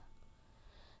dead.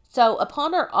 So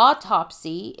upon her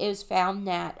autopsy, it was found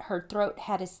that her throat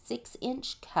had a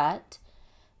 6-inch cut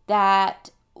that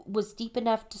was deep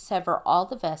enough to sever all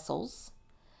the vessels.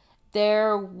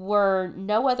 There were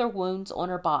no other wounds on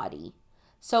her body.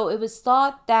 So it was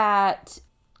thought that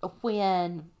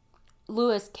when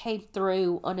Lewis came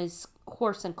through on his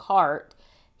horse and cart,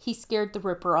 he scared the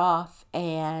Ripper off,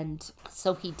 and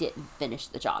so he didn't finish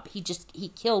the job. He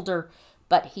killed her,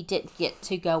 but he didn't get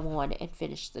to go on and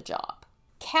finish the job.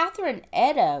 Catherine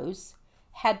Eddowes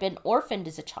had been orphaned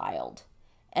as a child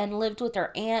and lived with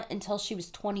her aunt until she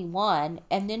was 21,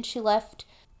 and then she left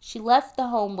the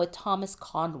home with Thomas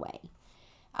Conway.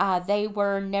 They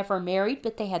were never married,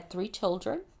 but they had 3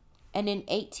 children. And in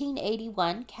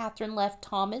 1881, Catherine left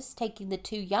Thomas, taking the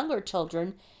 2 younger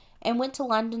children, and went to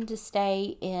London to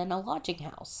stay in a lodging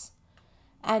house.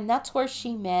 And that's where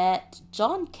she met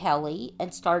John Kelly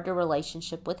and started a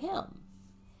relationship with him.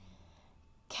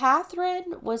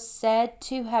 Catherine was said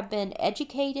to have been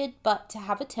educated but to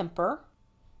have a temper,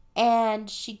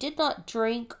 and she did not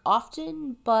drink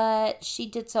often, but she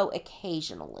did so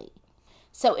occasionally.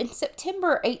 So in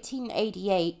September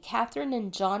 1888, Catherine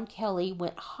and John Kelly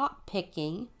went hop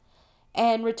picking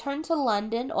and returned to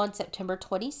London on September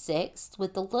 26th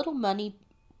with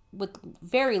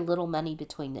very little money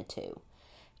between the two.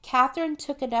 Catherine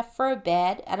took enough for a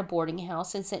bed at a boarding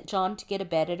house and sent John to get a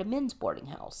bed at a men's boarding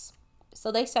house.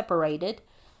 So they separated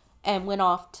and went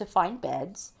off to find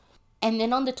beds. And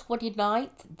then on the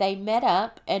 29th, they met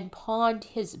up and pawned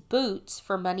his boots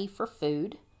for money for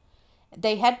food.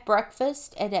 They had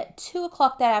breakfast, and at 2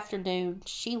 o'clock that afternoon,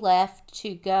 she left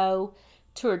to go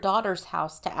to her daughter's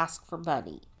house to ask for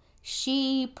money.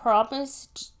 She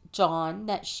promised John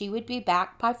that she would be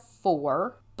back by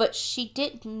 4, but she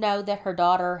didn't know that her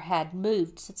daughter had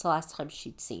moved since the last time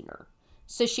she'd seen her.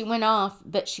 So she went off,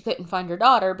 but she couldn't find her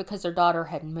daughter because her daughter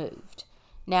had moved.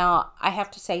 Now, I have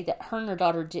to say that her and her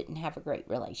daughter didn't have a great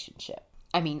relationship.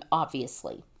 I mean,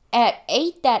 obviously. At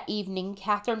 8 that evening,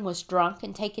 Catherine was drunk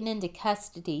and taken into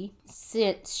custody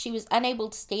since she was unable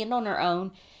to stand on her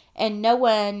own and no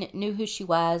one knew who she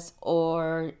was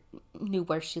or knew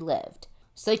where she lived.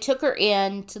 So they took her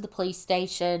in to the police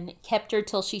station, kept her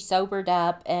till she sobered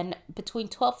up, and between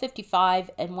 12:55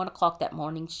 and 1 o'clock that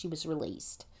morning, she was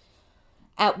released.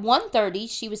 At 1:30,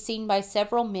 she was seen by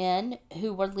several men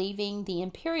who were leaving the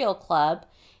Imperial Club,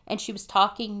 and she was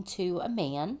talking to a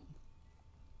man.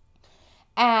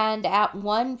 And at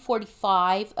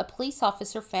 1:45, a police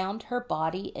officer found her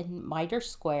body in Mitre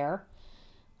Square,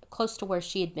 close to where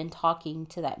she had been talking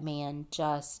to that man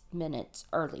just minutes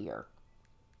earlier.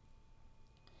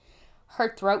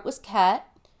 Her throat was cut,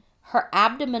 her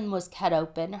abdomen was cut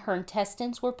open, her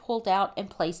intestines were pulled out and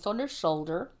placed on her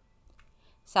shoulder.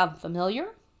 Sound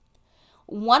familiar?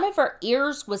 One of her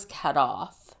ears was cut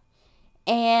off,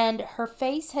 and her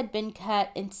face had been cut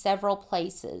in several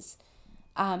places,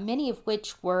 many of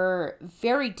which were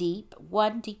very deep,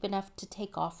 one deep enough to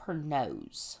take off her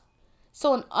nose.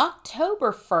 So on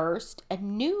October 1st, a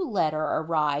new letter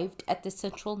arrived at the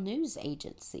Central News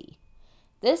Agency.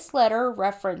 This letter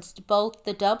referenced both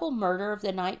the double murder of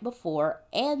the night before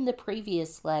and the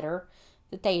previous letter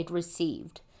that they had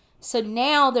received. So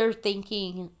now they're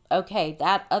thinking, okay,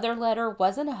 that other letter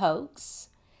wasn't a hoax,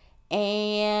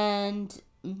 and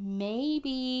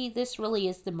maybe this really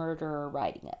is the murderer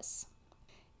writing us.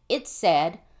 It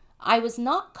said, "I was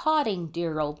not codding,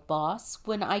 dear old boss,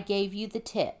 when I gave you the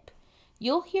tip.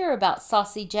 You'll hear about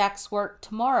Saucy Jack's work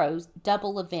tomorrow's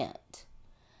double event."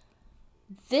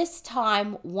 This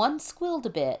time, one squealed a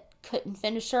bit, couldn't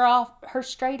finish her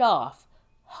straight off.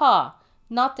 "Ha,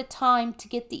 not the time to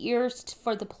get the ears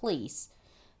for the police.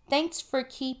 Thanks for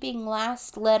keeping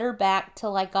last letter back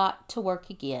till I got to work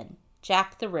again.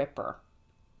 Jack the Ripper."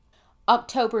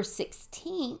 October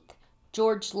 16th,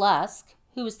 George Lusk,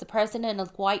 who was the president of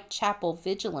the Whitechapel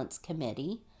Vigilance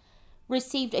Committee,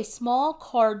 received a small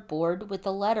cardboard with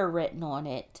a letter written on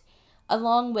it,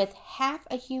 along with half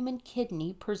a human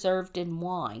kidney preserved in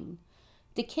wine.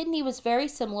 The kidney was very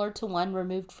similar to one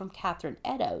removed from Catherine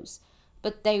Eddowes,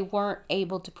 but they weren't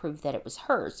able to prove that it was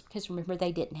hers, because remember,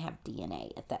 they didn't have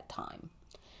DNA at that time.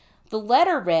 The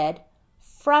letter read,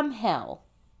 "From hell,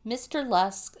 Mr.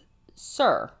 Lusk,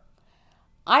 sir,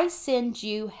 I send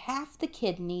you half the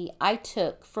kidney I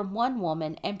took from one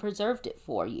woman and preserved it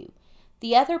for you.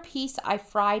 The other piece I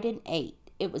fried and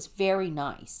ate. It was very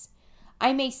nice.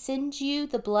 I may send you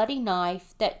the bloody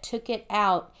knife that took it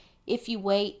out if you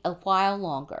wait a while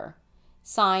longer.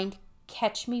 Signed,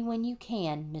 Catch Me When You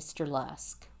Can, Mr.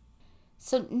 Lusk."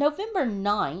 So November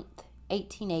 9th,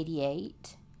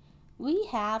 1888, we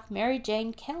have Mary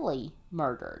Jane Kelly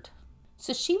murdered.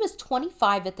 So she was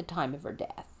 25 at the time of her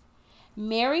death.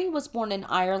 Mary was born in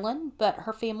Ireland, but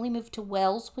her family moved to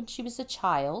Wales when she was a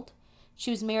child.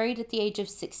 She was married at the age of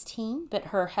 16, but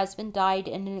her husband died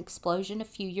in an explosion a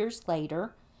few years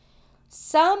later.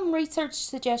 Some research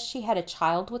suggests she had a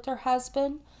child with her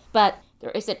husband, but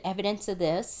there isn't evidence of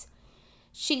this.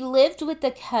 She lived with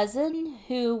a cousin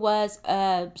who was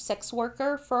a sex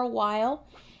worker for a while,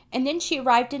 and then she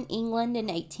arrived in England in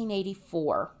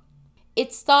 1884.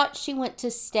 It's thought she went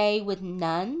to stay with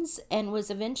nuns and was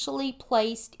eventually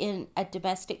placed in a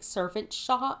domestic servant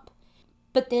shop.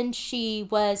 But then she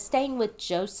was staying with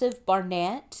Joseph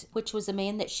Barnett, which was a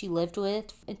man that she lived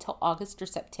with until August or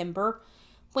September,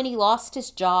 when he lost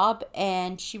his job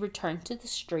and she returned to the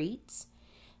streets.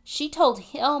 She told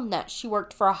him that she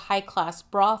worked for a high-class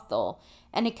brothel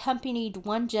and accompanied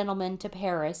one gentleman to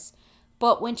Paris,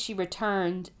 but when she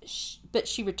returned,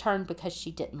 she returned because she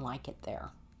didn't like it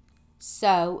there.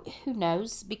 So, who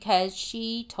knows, because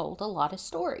she told a lot of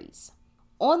stories.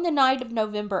 On the night of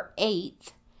November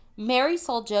 8th, Mary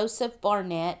saw Joseph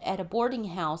Barnett at a boarding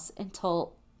house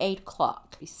until 8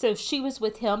 o'clock. So she was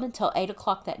with him until 8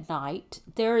 o'clock that night.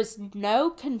 There is no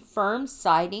confirmed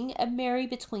sighting of Mary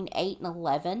between 8 and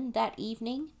 11 that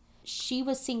evening. She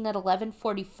was seen at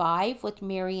 11:45 with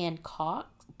Mary Ann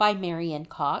Cox,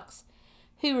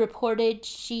 who reported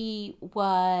she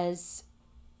was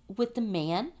with the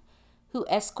man who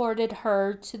escorted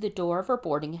her to the door of her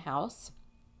boarding house.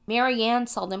 Mary Ann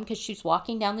saw them because she was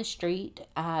walking down the street.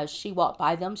 As she walked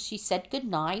by them, she said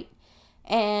goodnight.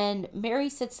 And Mary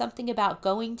said something about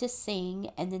going to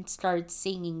sing and then started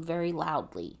singing very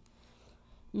loudly.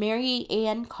 Mary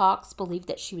Ann Cox believed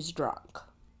that she was drunk.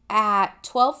 At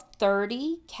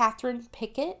 12:30, Catherine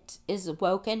Pickett is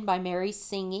awoken by Mary's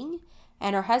singing,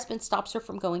 and her husband stops her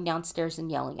from going downstairs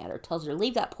and yelling at her, tells her,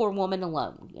 "Leave that poor woman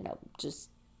alone, just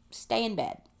stay in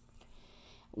bed."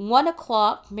 1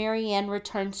 o'clock, Mary Ann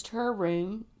returns to her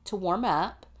room to warm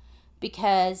up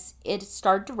because it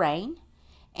started to rain,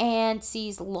 and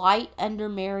sees light under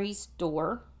Mary's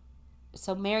door.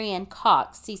 So Mary Ann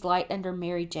Cox sees light under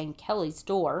Mary Jane Kelly's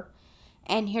door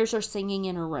and hears her singing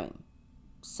in her room.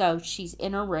 So she's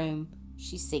in her room,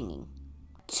 she's singing.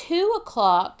 2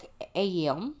 o'clock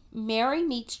a.m., Mary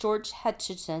meets George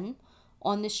Hutchinson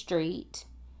on the street.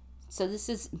 So this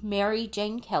is Mary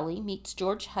Jane Kelly meets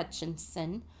George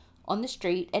Hutchinson on the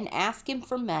street and asks him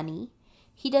for money.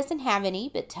 He doesn't have any,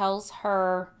 but tells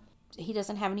her he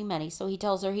doesn't have any money. So he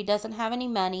tells her he doesn't have any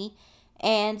money.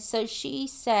 And so she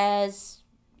says,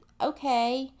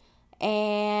 okay.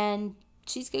 And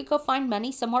she's going to go find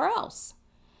money somewhere else.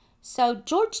 So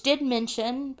George did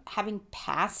mention having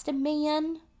passed a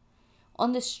man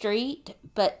on the street,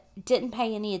 but didn't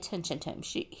pay any attention to him.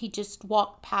 He just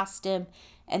walked past him,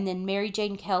 and then Mary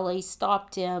Jane Kelly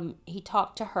stopped him. He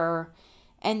talked to her,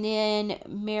 And then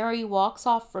Mary walks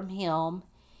off from him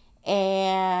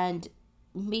and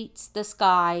meets this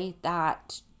guy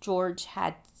that George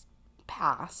had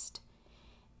passed.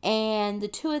 And the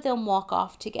two of them walk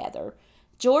off together.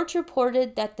 George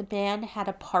reported that the man had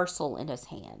a parcel in his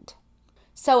hand.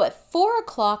 So at 4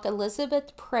 o'clock,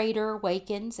 Elizabeth Prater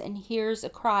wakens and hears a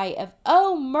cry of,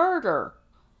 "Oh, murder!"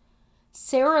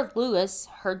 Sarah Lewis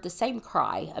heard the same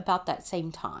cry about that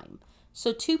same time.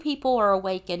 So two people are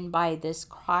awakened by this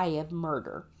cry of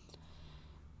murder.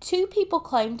 Two people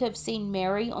claim to have seen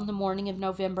Mary on the morning of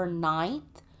November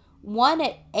 9th, one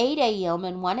at 8 a.m.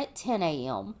 and one at 10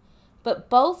 a.m., but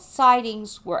both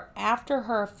sightings were after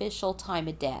her official time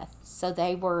of death, so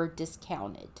they were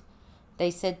discounted.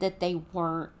 They said that they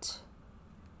weren't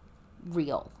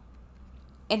real.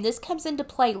 And this comes into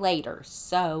play later,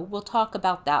 so we'll talk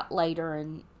about that later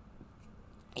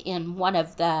in one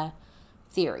of the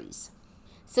theories.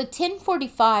 So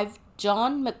 10:45,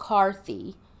 John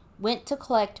McCarthy went to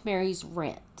collect Mary's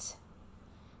rent.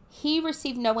 He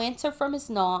received no answer from his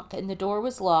knock, and the door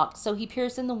was locked, so he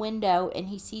peers in the window and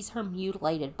he sees her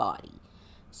mutilated body.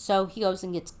 So he goes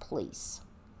and gets police.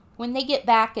 When they get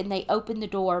back and they open the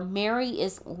door, Mary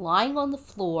is lying on the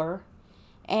floor,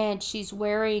 and she's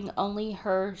wearing only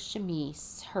her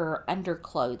chemise, her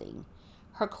underclothing.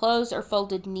 Her clothes are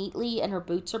folded neatly and her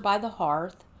boots are by the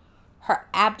hearth. Her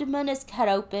abdomen is cut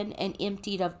open and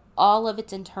emptied of all of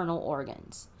its internal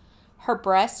organs. Her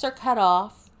breasts are cut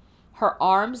off. Her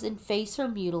arms and face are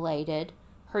mutilated.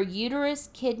 Her uterus,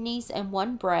 kidneys, and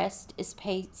one breast is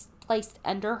placed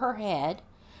under her head.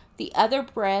 The other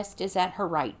breast is at her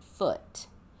right foot.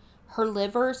 Her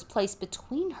liver is placed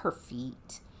between her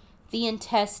feet. The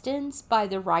intestines by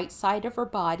the right side of her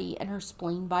body and her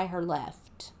spleen by her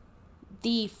left.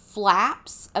 The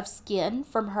flaps of skin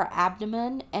from her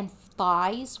abdomen and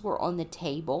thighs were on the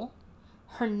table.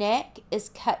 Her neck is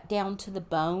cut down to the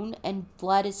bone and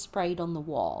blood is sprayed on the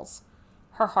walls.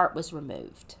 Her heart was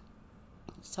removed.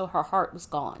 So her heart was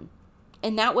gone.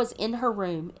 And that was in her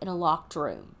room, in a locked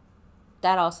room.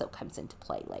 That also comes into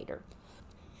play later.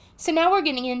 So now we're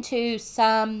getting into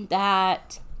some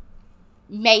that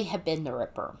may have been the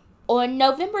Ripper. On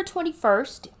November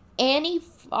 21st, Annie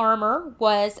Farmer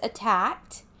was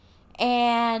attacked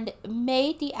and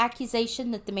made the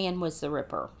accusation that the man was the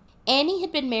Ripper. Annie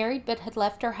had been married but had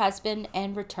left her husband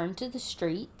and returned to the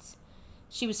streets.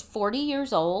 She was 40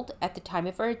 years old at the time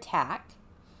of her attack.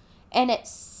 And at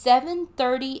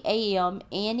 7:30 a.m.,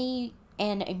 Annie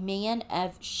and a man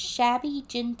of shabby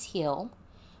genteel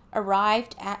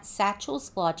arrived at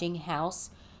Satchel's lodging house,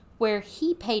 where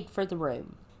he paid for the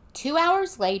room. 2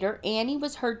 hours later, Annie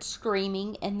was heard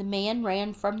screaming and the man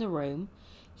ran from the room.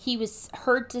 He was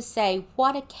heard to say,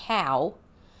 "What a cow,"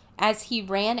 as he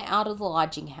ran out of the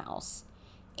lodging house.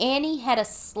 Annie had a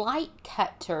slight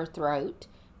cut to her throat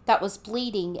that was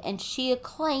bleeding, and she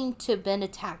claimed to have been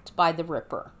attacked by the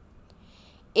Ripper.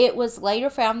 It was later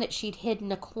found that she'd hidden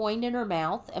a coin in her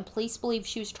mouth, and police believe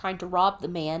she was trying to rob the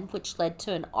man, which led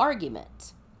to an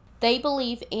argument. They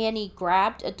believe Annie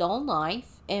grabbed a dull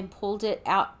knife and pulled it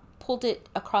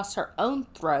across her own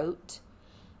throat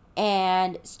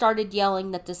and started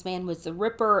yelling that this man was the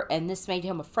Ripper, and this made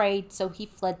him afraid, so he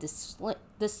fled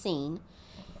the scene.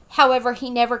 However, he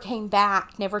never came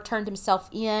back, never turned himself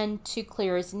in to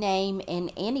clear his name,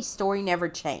 and Annie's story never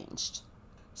changed.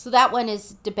 So that one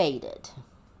is debated.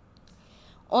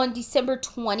 On December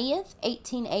 20th,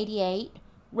 1888,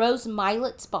 Rose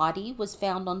Milet's body was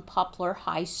found on Poplar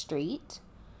High Street.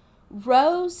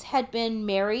 Rose had been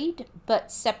married but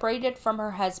separated from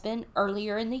her husband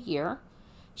earlier in the year.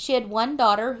 She had one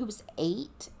daughter who was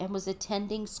 8 and was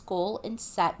attending school in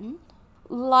Sutton.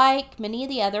 Like many of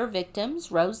the other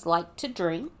victims, Rose liked to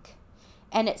drink.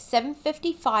 And at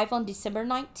 7:55 on December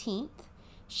 19th,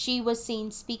 she was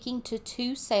seen speaking to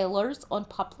 2 sailors on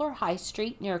Poplar High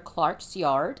Street near Clark's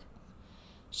Yard.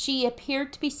 She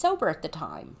appeared to be sober at the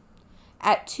time.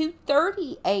 At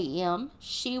 2:30 a.m.,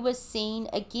 she was seen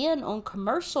again on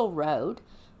Commercial Road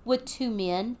with 2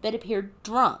 men, but appeared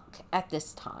drunk at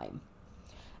this time.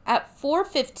 At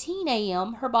 4:15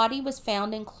 a.m., her body was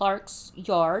found in Clark's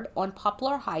Yard on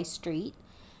Poplar High Street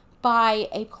by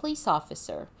a police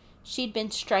officer. She'd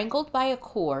been strangled by a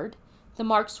cord. The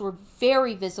marks were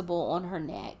very visible on her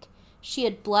neck. She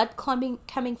had blood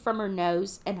coming from her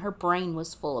nose, and her brain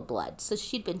was full of blood. So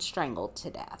she'd been strangled to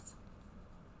death.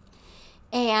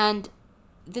 And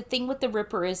the thing with the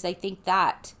Ripper is they think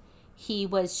that he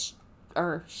was,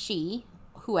 or she,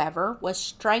 whoever, was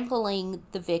strangling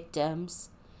the victims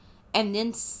and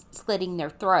then slitting their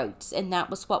throats. And that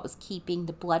was what was keeping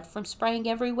the blood from spraying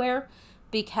everywhere,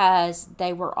 because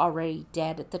they were already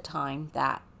dead at the time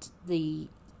that the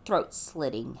throat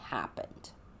slitting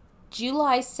happened.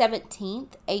 July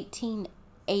 17th,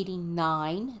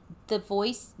 1889,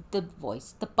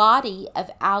 the body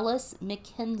of Alice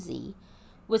Mackenzie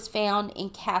was found in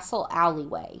Castle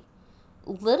Alleyway.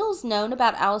 Little's known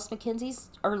about Alice Mackenzie's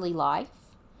early life.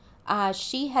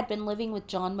 She had been living with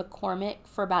John McCormick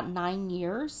for about 9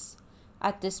 years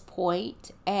at this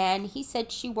point, and he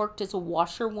said she worked as a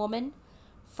washerwoman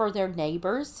for their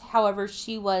neighbors. However,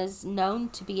 she was known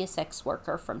to be a sex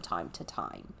worker from time to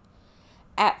time.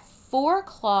 At 4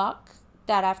 o'clock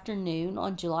that afternoon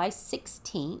on July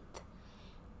 16th,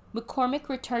 McCormick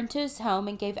returned to his home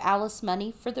and gave Alice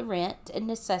money for the rent and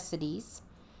necessities,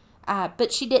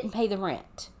 but she didn't pay the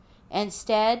rent.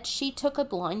 Instead, she took a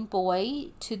blind boy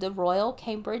to the Royal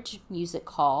Cambridge Music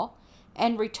Hall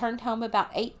and returned home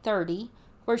about 8:30,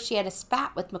 where she had a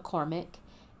spat with McCormick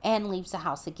and leaves the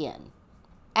house again.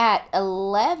 At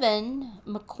 11,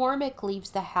 McCormick leaves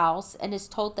the house and is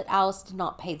told that Alice did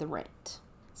not pay the rent.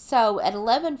 So at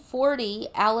 11:40,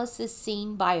 Alice is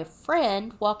seen by a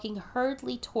friend walking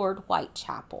hurriedly toward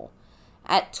Whitechapel.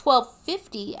 At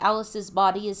 12:50, Alice's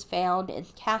body is found in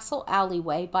Castle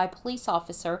Alleyway by a police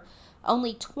officer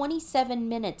only 27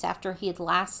 minutes after he had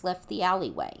last left the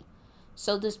alleyway.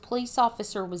 So this police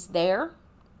officer was there,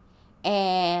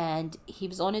 and he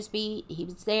was on his beat. He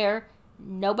was there.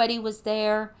 Nobody was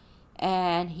there.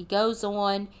 And he goes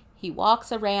on. He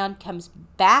walks around, comes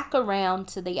back around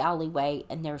to the alleyway,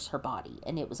 and there's her body.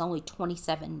 And it was only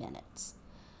 27 minutes.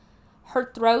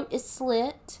 Her throat is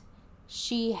slit.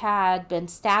 She had been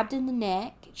stabbed in the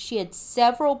neck. She had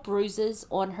several bruises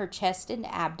on her chest and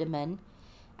abdomen.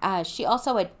 She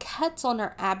also had cuts on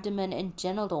her abdomen and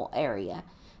genital area.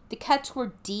 The cuts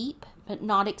were deep, but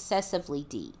not excessively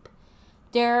deep.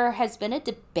 There has been a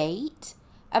debate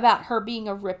about her being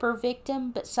a Ripper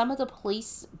victim, but some of the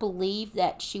police believe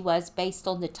that she was based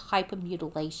on the type of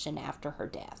mutilation after her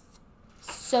death.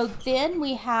 So then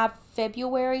we have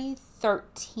February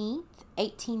 13th,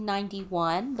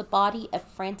 1891. The body of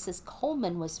Frances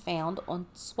Coleman was found on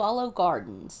Swallow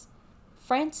Gardens.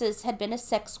 Frances had been a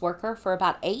sex worker for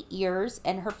about 8 years,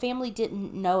 and her family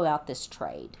didn't know about this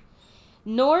trade.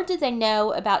 Nor did they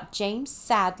know about James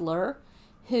Sadler,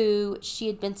 who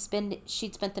she'd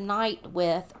spent the night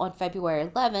with on February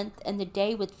 11th and the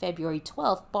day with February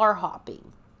 12th bar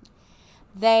hopping.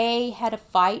 They had a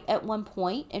fight at one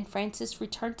point, and Frances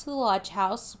returned to the lodge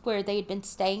house where they'd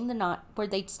stayed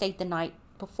the night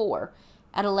before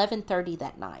at 11:30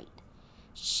 that night.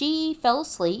 She fell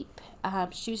asleep.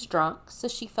 She was drunk, so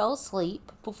she fell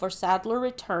asleep before Sadler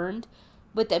returned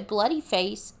with a bloody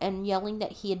face and yelling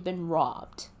that he had been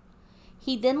robbed.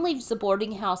 He then leaves the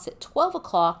boarding house at 12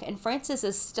 o'clock, and Frances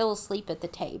is still asleep at the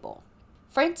table.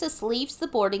 Frances leaves the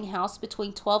boarding house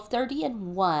between 12:30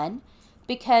 and 1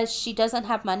 because she doesn't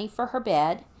have money for her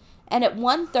bed, and at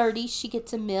 1:30 she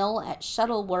gets a meal at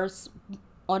Shuttleworth's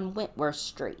on Wentworth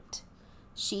Street.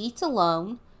 She eats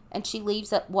alone, and she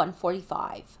leaves at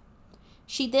 1:45.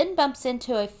 She then bumps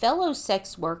into a fellow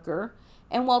sex worker,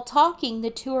 and while talking,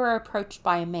 the two are approached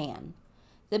by a man.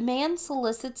 The man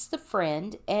solicits the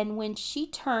friend, and when she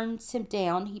turns him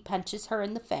down, he punches her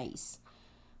in the face.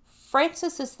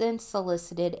 Frances is then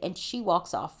solicited, and she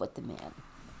walks off with the man.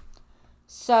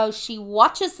 So she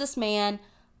watches this man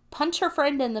punch her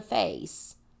friend in the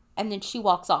face, and then she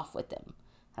walks off with him.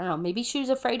 I don't know, maybe she was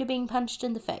afraid of being punched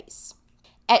in the face.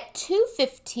 At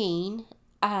 2:15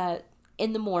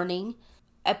 in the morning,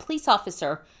 a police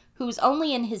officer who was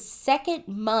only in his second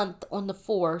month on the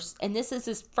force, and this is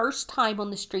his first time on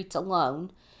the streets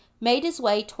alone, made his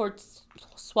way towards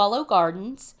Swallow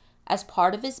Gardens as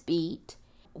part of his beat,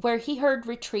 where he heard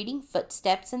retreating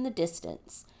footsteps in the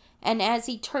distance. And as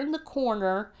he turned the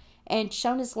corner and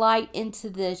shone his light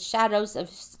into the shadows of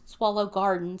Swallow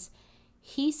Gardens,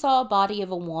 he saw a body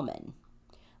of a woman.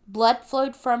 Blood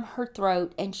flowed from her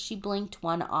throat, and she blinked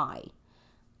one eye.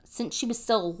 Since she was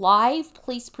still alive,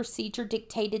 police procedure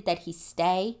dictated that he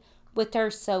stay with her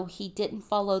so he didn't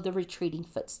follow the retreating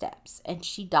footsteps, and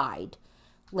she died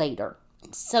later.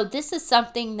 So this is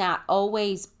something that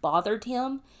always bothered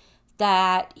him,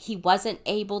 that he wasn't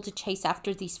able to chase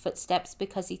after these footsteps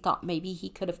because he thought maybe he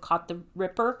could have caught the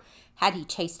Ripper had he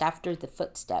chased after the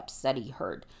footsteps that he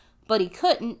heard. But he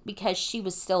couldn't because she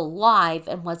was still alive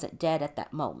and wasn't dead at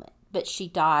that moment. But she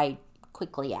died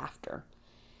quickly after.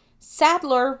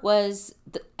 Sadler was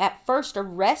at first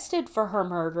arrested for her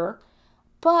murder,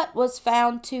 but was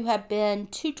found to have been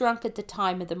too drunk at the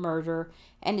time of the murder,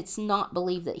 and it's not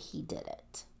believed that he did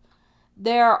it.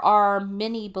 There are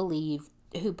many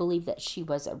who believe that she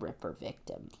was a Ripper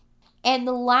victim. And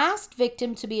the last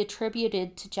victim to be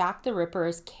attributed to Jack the Ripper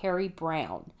is Carrie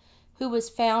Brown, who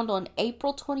was found on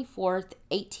April 24th,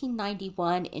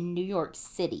 1891 in New York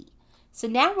City. So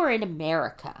now we're in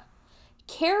America.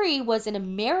 Carrie was an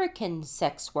American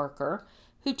sex worker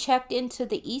who checked into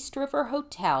the East River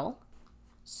Hotel.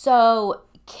 So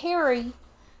Carrie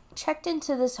checked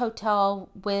into this hotel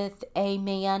with a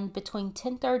man between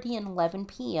 10:30 and 11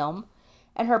 p.m.,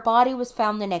 and her body was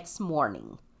found the next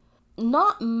morning.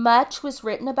 Not much was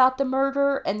written about the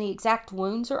murder, and the exact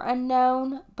wounds are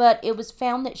unknown, but it was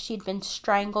found that she'd been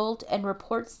strangled, and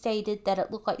reports stated that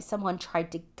it looked like someone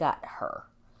tried to gut her.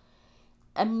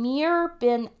 Amir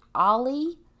bin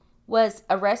Ali was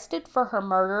arrested for her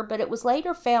murder, but it was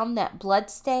later found that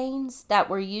bloodstains that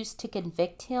were used to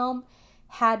convict him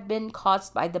had been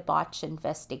caused by the botched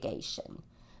investigation.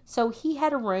 So he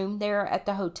had a room there at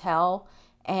the hotel,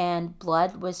 and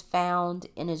blood was found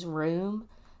in his room,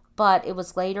 but it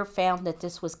was later found that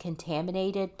this was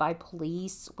contaminated by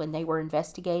police when they were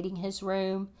investigating his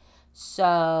room,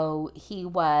 so he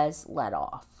was let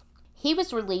off. He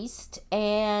was released,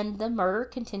 and the murder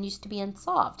continues to be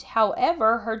unsolved.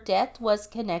 However, her death was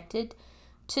connected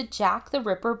to Jack the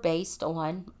Ripper based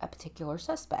on a particular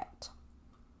suspect.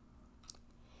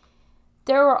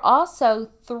 There were also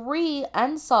 3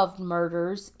 unsolved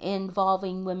murders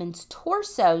involving women's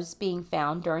torsos being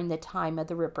found during the time of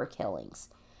the Ripper killings.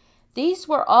 These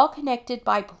were all connected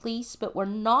by police but were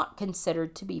not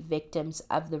considered to be victims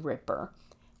of the Ripper.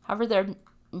 However,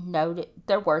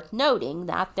 they're worth noting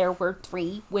that there were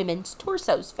 3 women's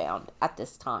torsos found at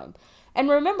this time. And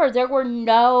remember, there were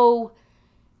no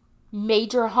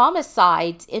major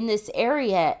homicides in this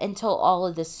area until all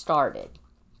of this started.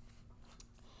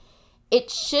 It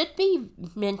should be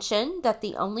mentioned that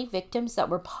the only victims that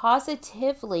were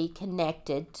positively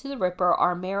connected to the Ripper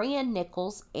are Marianne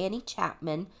Nichols, Annie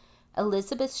Chapman,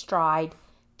 Elizabeth Stride,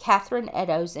 Catherine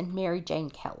Eddowes, and Mary Jane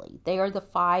Kelly. They are the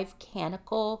 5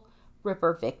 canonical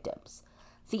Ripper victims.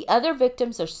 The other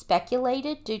victims are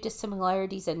speculated due to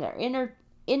similarities in their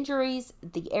injuries,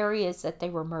 the areas that they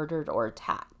were murdered or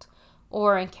attacked,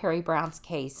 or in Carrie Brown's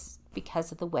case,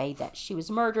 because of the way that she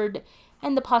was murdered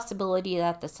and the possibility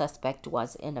that the suspect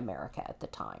was in America at the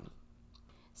time.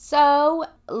 So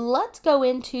let's go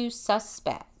into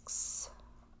suspects.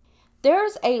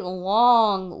 There's a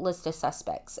long list of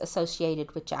suspects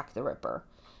associated with Jack the Ripper.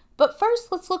 But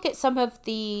first, let's look at some of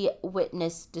the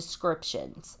witness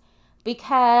descriptions,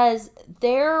 because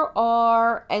there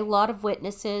are a lot of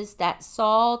witnesses that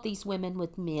saw these women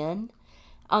with men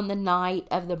on the night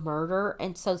of the murder,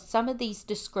 and so some of these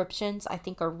descriptions I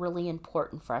think are really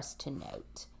important for us to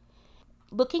note.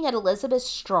 Looking at Elizabeth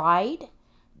Stride,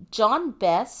 John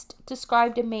Best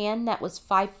described a man that was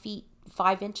 5 feet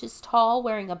 5 inches tall,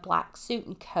 wearing a black suit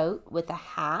and coat with a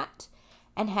hat,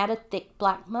 and had a thick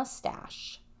black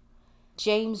mustache.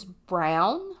 James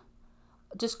Brown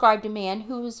described a man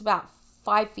who was about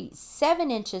 5 feet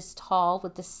 7 inches tall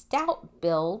with a stout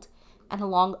build and a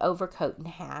long overcoat and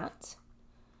hat.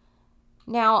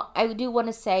 Now, I do want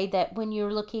to say that when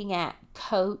you're looking at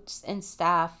coats and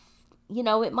stuff,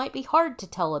 it might be hard to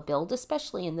tell a build,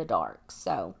 especially in the dark.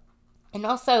 And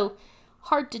also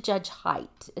hard to judge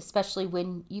height, especially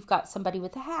when you've got somebody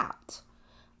with a hat.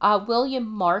 William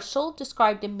Marshall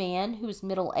described a man who was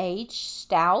middle-aged,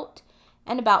 stout,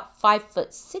 and about 5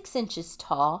 foot 6 inches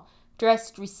tall,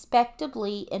 dressed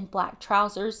respectably in black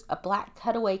trousers, a black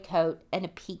cutaway coat, and a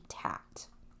peaked hat.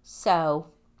 So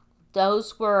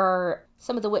those were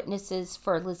some of the witnesses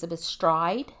for Elizabeth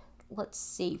Stride. Let's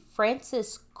see.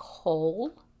 Frances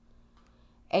Cole,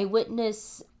 a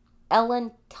witness,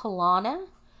 Ellen Kalana,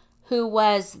 who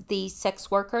was the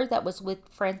sex worker that was with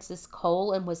Frances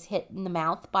Cole and was hit in the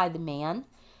mouth by the man,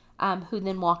 who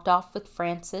then walked off with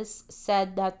Frances,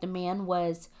 said that the man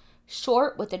was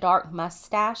short with a dark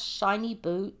mustache, shiny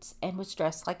boots, and was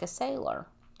dressed like a sailor.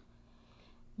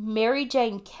 Mary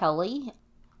Jane Kelly,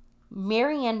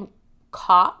 Marianne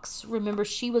Cox, remember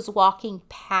she was walking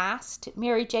past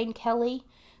Mary Jane Kelly,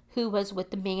 who was with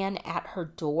the man at her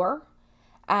door.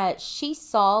 She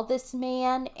saw this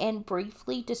man and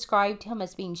briefly described him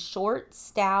as being short,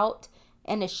 stout,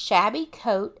 and a shabby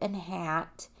coat and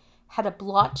hat, had a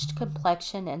blotched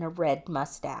complexion and a red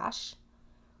mustache.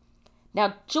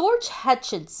 Now, George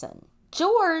Hutchinson.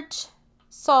 George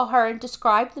saw her and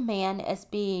described the man as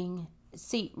being,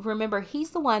 remember,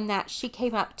 he's the one that she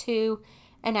came up to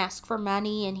and asked for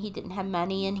money, and he didn't have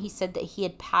money, and he said that he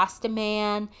had passed a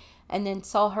man and then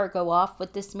saw her go off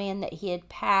with this man that he had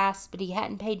passed, but he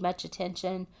hadn't paid much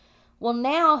attention. Well,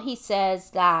 now he says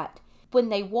that when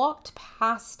they walked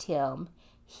past him,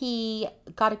 he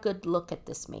got a good look at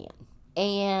this man.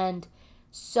 And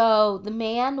so the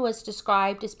man was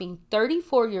described as being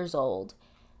 34 years old,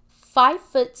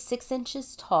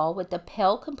 5'6" tall, with a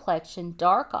pale complexion,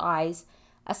 dark eyes,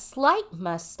 a slight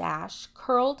mustache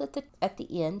curled at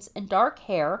the ends, and dark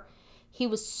hair. He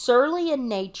was surly in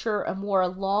nature and wore a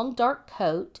long dark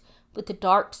coat with a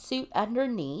dark suit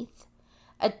underneath,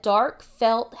 a dark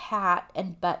felt hat,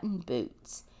 and button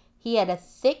boots. He had a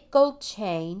thick gold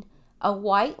chain, a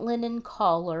white linen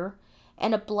collar,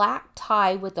 and a black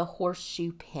tie with a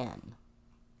horseshoe pin.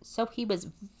 So he was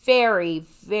very,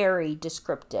 very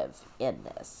descriptive in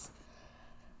this.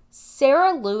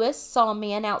 Sarah Lewis saw a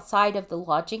man outside of the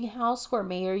lodging house where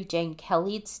Mary Jane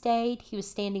Kelly had stayed. He was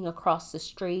standing across the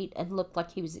street and looked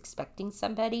like he was expecting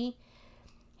somebody.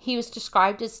 He was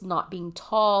described as not being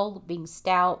tall, being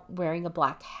stout, wearing a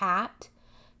black hat.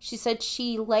 She said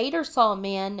she later saw a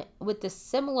man with a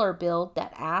similar build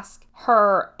that asked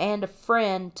her and a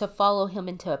friend to follow him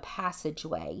into a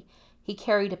passageway. He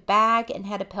carried a bag and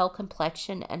had a pale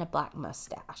complexion and a black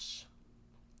mustache.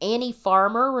 Annie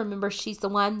Farmer, remember, she's the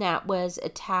one that was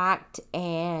attacked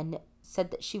and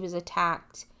said that she was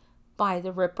attacked by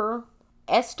the Ripper.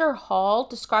 Esther Hall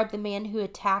described the man who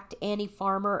attacked Annie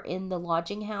Farmer in the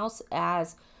lodging house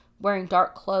as wearing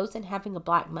dark clothes and having a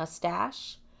black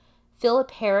mustache.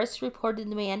 Philip Harris reported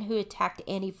the man who attacked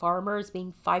Annie Farmer as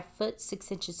being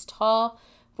 5'6" tall,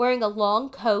 wearing a long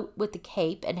coat with a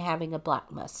cape and having a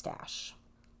black mustache.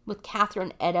 With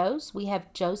Catherine Eddowes, we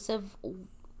have Joseph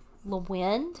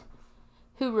Lewind,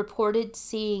 who reported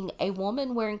seeing a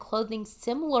woman wearing clothing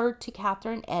similar to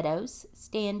Catherine Eddowes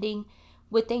standing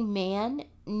with a man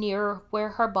near where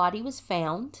her body was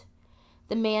found.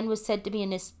 The man was said to be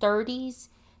in his 30s,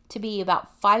 to be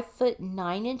about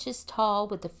 5'9" tall,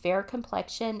 with a fair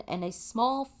complexion and a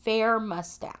small fair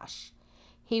mustache.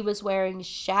 He was wearing a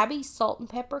shabby salt and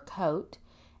pepper coat,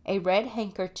 a red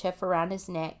handkerchief around his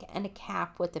neck, and a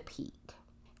cap with a peak.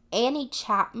 Annie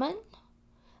Chapman.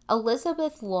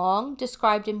 Elizabeth Long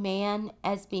described a man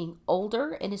as being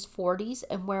older, in his 40s,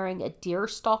 and wearing a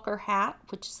deerstalker hat,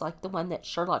 which is like the one that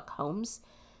Sherlock Holmes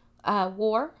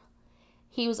wore.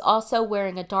 He was also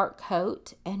wearing a dark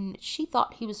coat, and she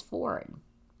thought he was foreign.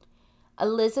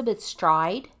 Elizabeth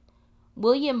Stride.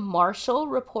 William Marshall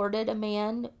reported a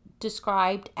man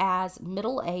described as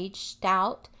middle-aged,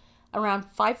 stout, around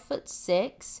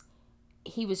 5'6".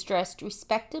 He was dressed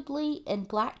respectably in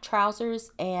black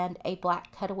trousers and a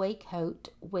black cutaway coat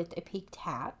with a peaked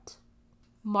hat.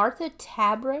 Martha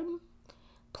Tabram.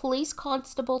 Police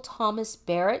Constable Thomas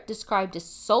Barrett described a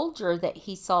soldier that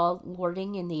he saw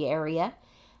lording in the area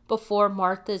before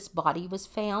Martha's body was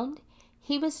found.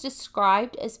 He was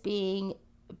described as being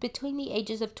between the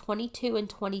ages of 22 and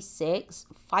 26,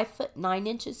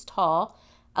 5'9" tall,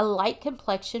 a light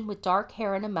complexion with dark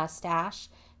hair and a mustache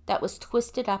that was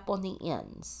twisted up on the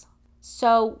ends.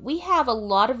 So we have a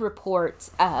lot of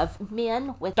reports of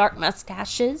men with dark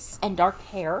mustaches and dark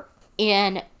hair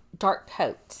in dark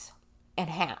coats and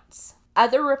hats.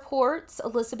 Other reports,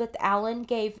 Elizabeth Allen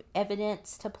gave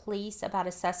evidence to police about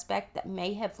a suspect that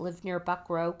may have lived near Buck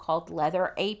Row called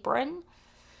Leather Apron.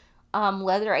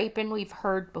 Leather Apron we've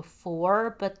heard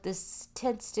before, but this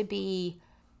tends to be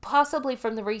possibly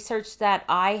from the research that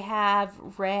I have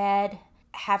read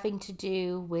having to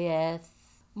do with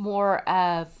more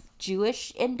of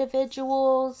Jewish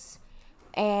individuals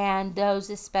and those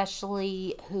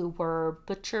especially who were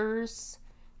butchers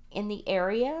in the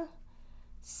area.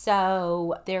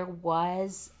 So there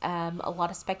was a lot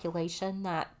of speculation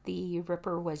that the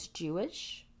Ripper was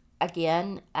Jewish.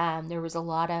 Again, there was a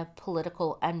lot of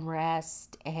political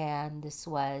unrest, and this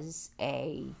was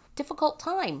a difficult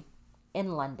time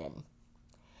in London.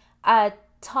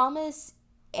 Thomas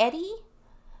Eddy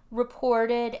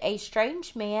reported a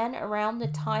strange man around the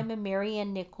time of Mary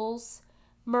Ann Nichols'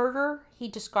 murder. He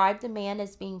described the man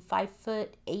as being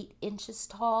 5'8"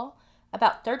 tall,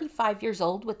 about 35 years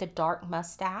old, with a dark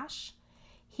mustache.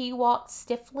 He walked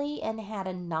stiffly and had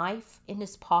a knife in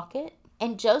his pocket.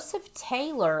 And Joseph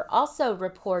Taylor also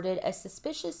reported a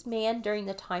suspicious man during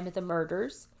the time of the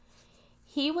murders.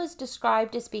 He was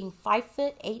described as being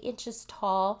 5'8"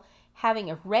 tall, having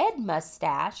a red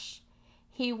mustache.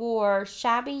 He wore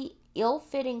shabby,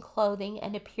 ill-fitting clothing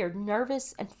and appeared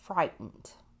nervous and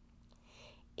frightened.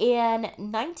 In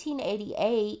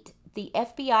 1988, the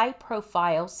FBI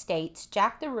profile states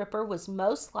Jack the Ripper was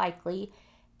most likely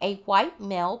a white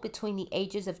male between the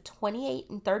ages of 28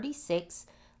 and 36,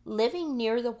 living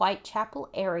near the Whitechapel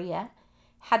area,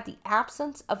 had the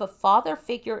absence of a father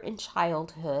figure in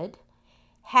childhood,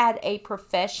 had a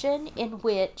profession in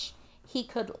which he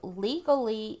could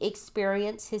legally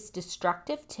experience his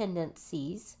destructive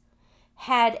tendencies,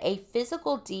 had a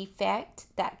physical defect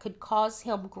that could cause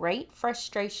him great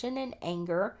frustration and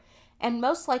anger, and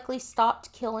most likely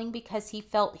stopped killing because he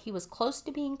felt he was close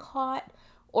to being caught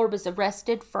or was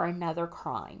arrested for another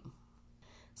crime.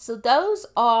 So those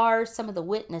are some of the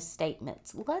witness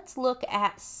statements. Let's look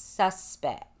at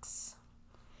suspects.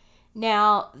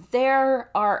 Now, there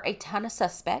are a ton of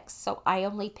suspects, so I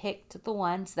only picked the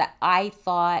ones that I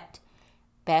thought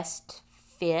best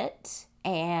fit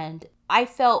and I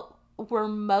felt were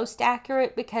most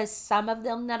accurate, because some of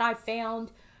them that I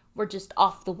found were just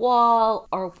off the wall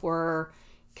or were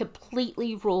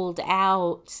completely ruled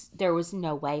out. There was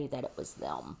no way that it was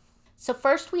them. So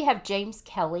first we have James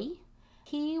Kelly.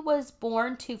 He was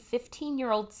born to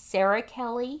 15-year-old Sarah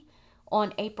Kelly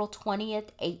on April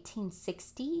 20th,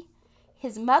 1860.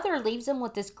 His mother leaves him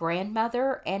with his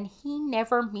grandmother, and he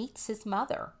never meets his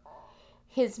mother.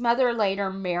 His mother later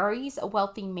marries a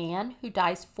wealthy man who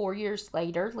dies 4 years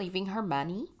later, leaving her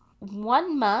money.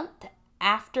 1 month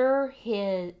after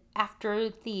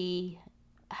the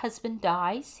husband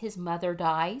dies, his mother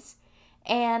dies,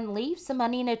 and leaves the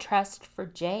money in a trust for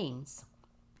James.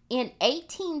 In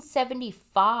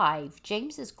 1875,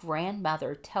 James's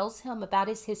grandmother tells him about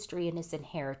his history and his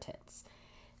inheritance.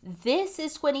 This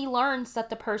is when he learns that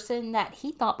the person that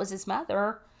he thought was his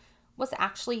mother was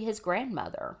actually his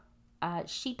grandmother.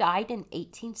 She died in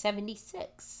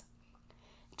 1876.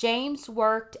 James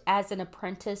worked as an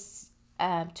apprentice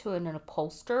to an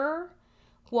upholsterer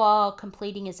while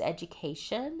completing his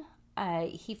education.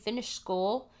 He finished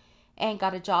school and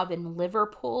got a job in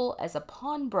Liverpool as a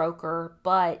pawnbroker,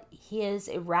 but his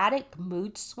erratic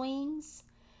mood swings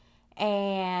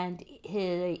and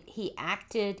he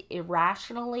acted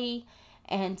irrationally,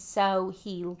 and so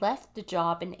he left the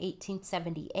job in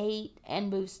 1878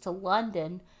 and moves to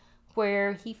London,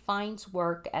 where he finds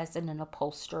work as an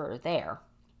upholsterer there.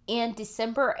 In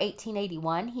December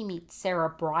 1881, he meets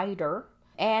Sarah Brider,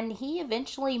 and he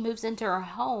eventually moves into her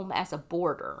home as a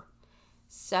boarder.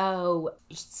 So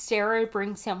Sarah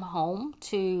brings him home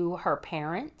to her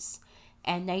parents,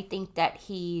 and they think that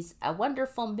he's a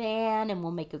wonderful man and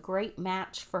will make a great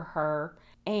match for her.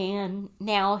 And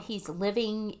now he's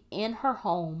living in her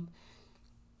home,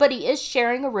 but he is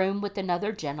sharing a room with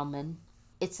another gentleman.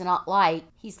 It's not like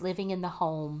he's living in the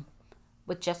home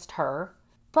with just her,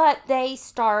 but they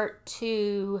start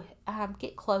to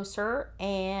get closer,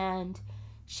 and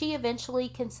she eventually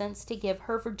consents to give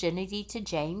her virginity to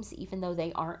James, even though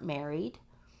they aren't married.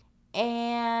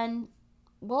 And,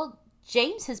 well,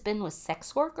 James has been with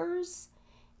sex workers,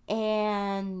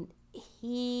 and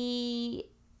he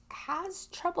has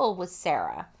trouble with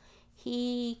Sarah.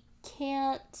 He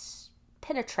can't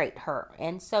penetrate her,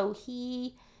 and so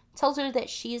he tells her that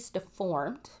she is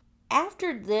deformed.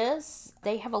 After this,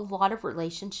 they have a lot of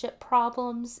relationship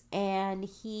problems, and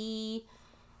he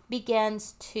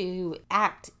begins to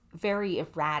act very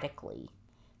erratically.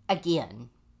 Again,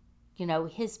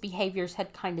 his behaviors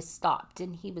had kind of stopped,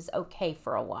 and he was okay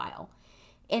for a while.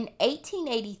 In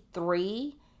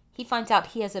 1883, he finds out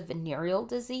he has a venereal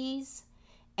disease,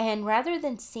 and rather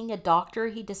than seeing a doctor,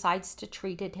 he decides to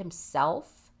treat it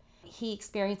himself. He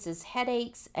experiences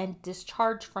headaches and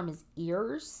discharge from his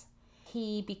ears.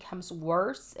 He becomes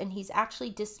worse, and he's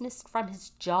actually dismissed from his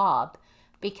job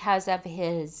because of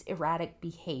his erratic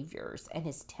behaviors and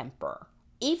his temper.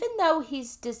 Even though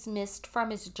he's dismissed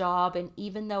from his job, and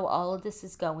even though all of this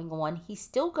is going on, he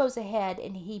still goes ahead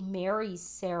and he marries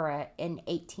Sarah in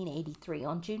 1883,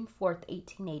 on June 4th,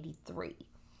 1883.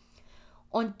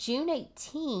 On June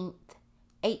 18th,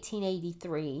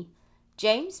 1883,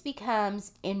 James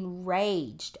becomes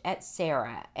enraged at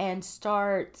Sarah and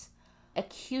starts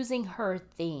accusing her of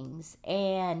things,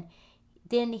 and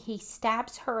then he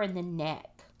stabs her in the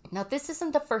neck. Now, this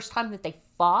isn't the first time that they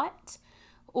fought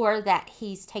or that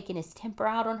he's taken his temper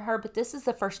out on her, but this is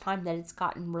the first time that it's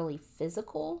gotten really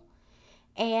physical.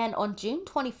 And on June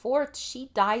 24th, she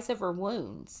dies of her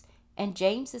wounds, and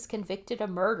James is convicted of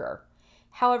murder.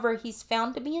 However, he's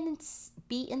found to be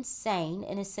insane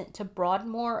and is sent to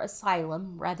Broadmoor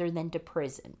Asylum rather than to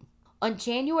prison. On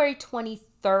January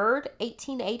 23rd,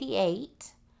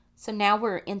 1888, so now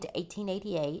we're into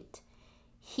 1888,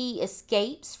 he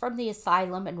escapes from the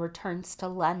asylum and returns to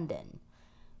London.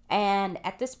 And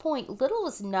at this point, little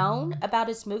is known about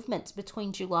his movements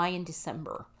between July and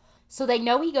December. So they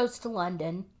know he goes to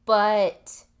London,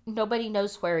 but nobody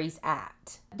knows where he's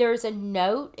at. There's a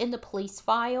note in the police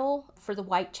file for the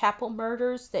Whitechapel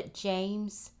murders that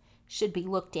James should be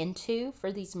looked into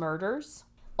for these murders.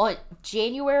 On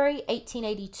January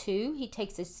 1882, he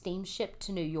takes a steamship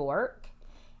to New York.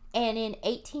 And in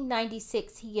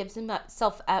 1896, he gives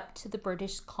himself up to the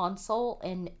British consul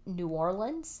in New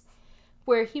Orleans,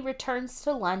 where he returns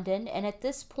to London. And at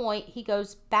this point, he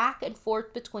goes back and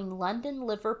forth between London,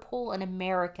 Liverpool, and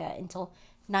America until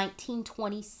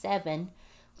 1927,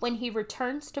 when he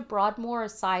returns to Broadmoor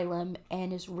Asylum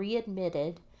and is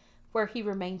readmitted, where he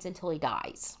remains until he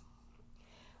dies.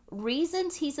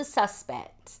 Reasons he's a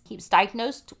suspect: he was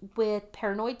diagnosed with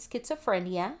paranoid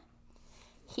schizophrenia.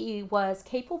 He was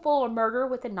capable of murder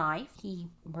with a knife. He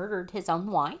murdered his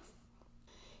own wife.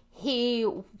 He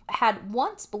had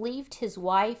once believed his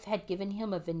wife had given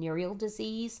him a venereal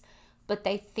disease, but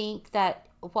they think that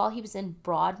while he was in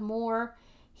Broadmoor,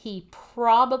 he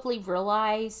probably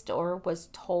realized or was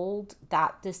told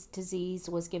that this disease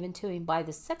was given to him by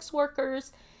the sex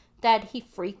workers that he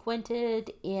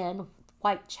frequented in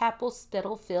Whitechapel,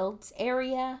 Spitalfields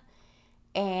area,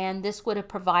 and this would have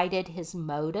provided his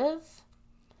motive.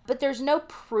 But there's no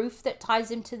proof that ties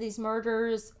him to these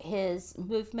murders. His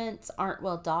movements aren't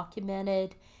well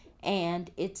documented,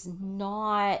 and it's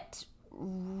not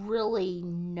really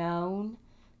known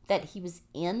that he was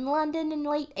in London in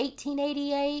late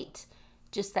 1888,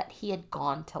 just that he had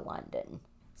gone to London.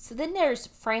 So then there's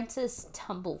Francis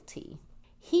Tumblety.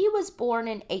 He was born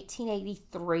in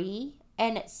 1883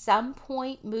 and at some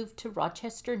point moved to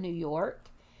Rochester, New York.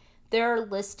 There are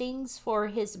listings for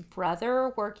his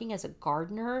brother working as a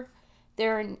gardener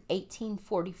there in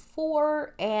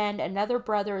 1844, and another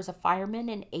brother as a fireman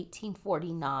in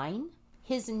 1849.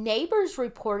 His neighbors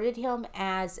reported him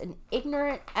as an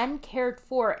ignorant, uncared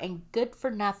for, and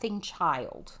good-for-nothing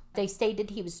child. They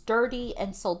stated he was dirty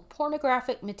and sold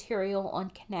pornographic material on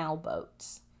canal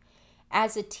boats.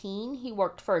 As a teen, he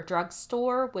worked for a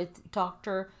drugstore with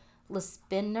Dr.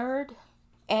 Lespinard,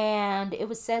 and it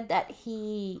was said that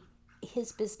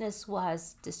his business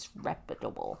was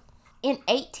disreputable. In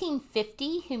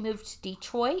 1850, he moved to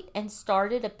Detroit and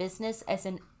started a business as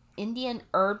an Indian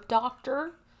herb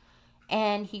doctor,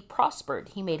 and he prospered.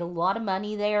 He made a lot of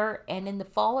money there, and in the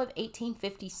fall of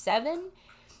 1857,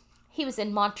 he was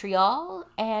in Montreal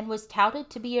and was touted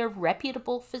to be a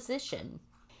reputable physician.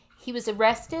 He was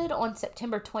arrested on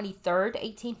September 23rd,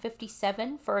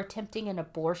 1857, for attempting an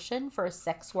abortion for a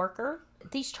sex worker.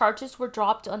 These charges were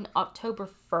dropped on October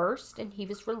 1st, and he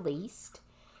was released.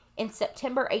 In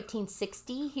September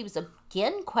 1860, he was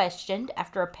again questioned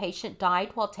after a patient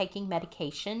died while taking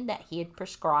medication that he had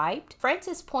prescribed.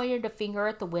 Francis pointed a finger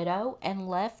at the widow and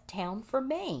left town for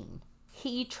Maine.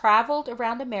 He traveled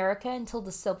around America until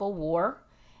the Civil War,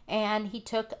 and he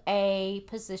took a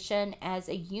position as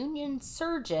a Union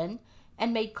surgeon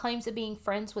and made claims of being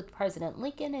friends with President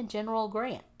Lincoln and General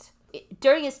Grant.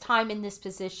 During his time in this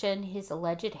position, his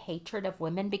alleged hatred of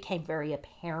women became very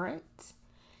apparent.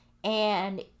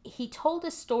 And he told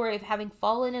a story of having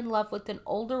fallen in love with an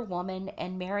older woman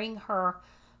and marrying her,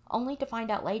 only to find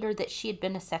out later that she had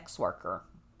been a sex worker.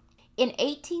 In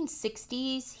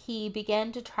 1860s, he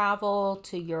began to travel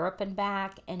to Europe and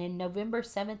back, and in November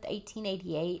 7th,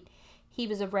 1888, he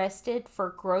was arrested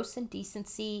for gross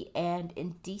indecency and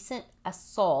indecent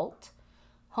assault,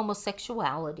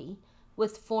 homosexuality,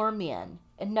 with 4 men.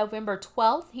 On November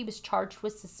 12th, he was charged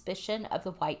with suspicion of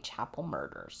the Whitechapel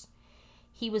murders.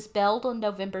 He was bailed on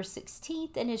November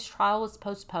 16th, and his trial was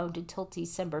postponed until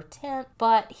December 10th,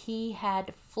 but he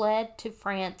had fled to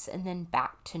France and then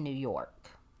back to New York.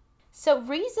 So,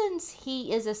 reasons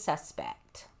he is a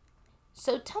suspect.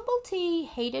 So, Tumblety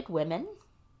hated women.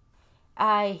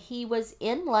 He was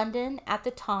in London at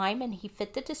the time, and he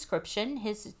fit the description.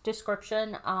 His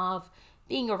description of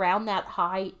being around that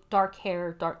height, dark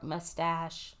hair, dark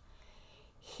mustache.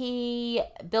 He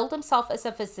billed himself as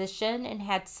a physician and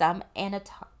had some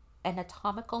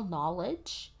anatomical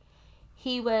knowledge.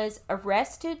 He was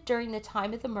arrested during the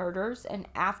time of the murders, and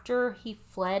after he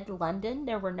fled London,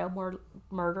 there were no more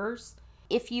murders,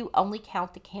 if you only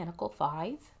count the Canonical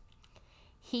Five.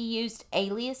 He used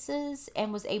aliases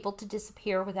and was able to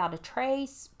disappear without a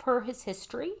trace, per his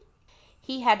history.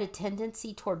 He had a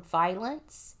tendency toward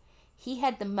violence. He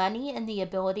had the money and the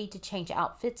ability to change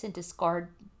outfits and discard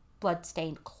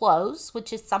blood-stained clothes,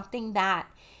 which is something that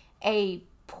a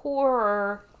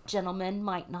poorer gentleman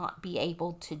might not be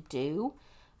able to do,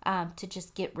 to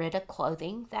just get rid of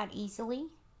clothing that easily.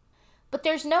 But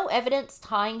there's no evidence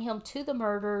tying him to the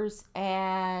murders,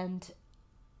 and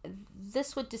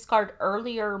this would discard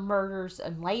earlier murders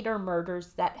and later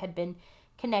murders that had been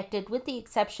connected, with the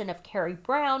exception of Carrie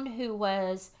Brown, who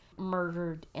was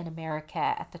murdered in America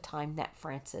at the time that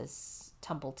Francis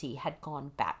Tumblety had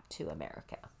gone back to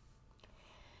America.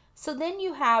 So then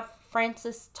you have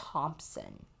Francis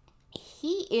Thompson.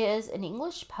 He is an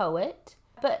English poet.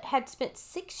 but had spent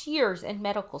 6 years in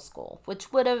medical school,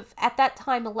 which would have at that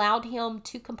time allowed him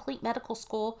to complete medical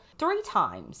school 3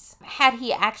 times had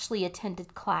he actually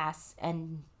attended class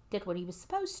and did what he was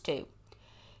supposed to.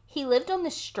 He lived on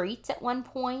the streets at one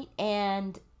point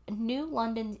and knew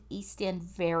London's East End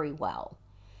very well.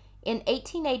 In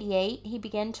 1888, he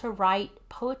began to write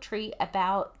poetry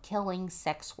about killing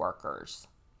sex workers.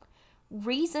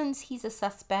 Reasons he's a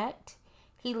suspect: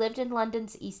 he lived in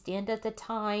London's East End at the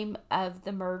time of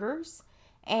the murders,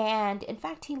 and in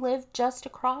fact, he lived just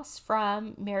across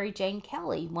from Mary Jane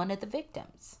Kelly, one of the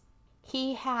victims.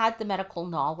 He had the medical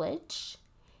knowledge.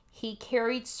 He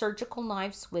carried surgical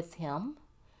knives with him.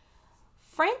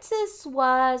 Francis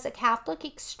was a Catholic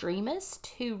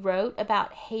extremist who wrote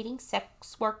about hating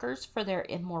sex workers for their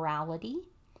immorality.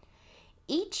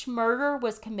 Each murder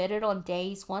was committed on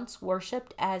days once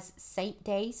worshipped as saint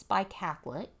days by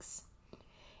Catholics.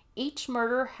 Each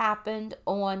murder happened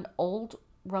on old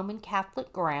Roman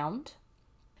Catholic ground.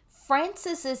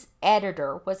 Francis's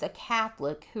editor was a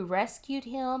Catholic who rescued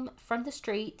him from the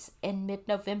streets in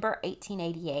mid-November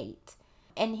 1888,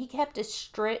 and he kept a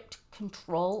strict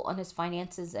control on his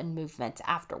finances and movements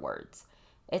afterwards.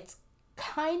 It's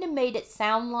kind of made it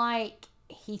sound like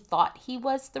he thought he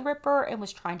was the Ripper and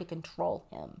was trying to control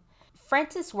him.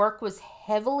 Francis' work was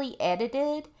heavily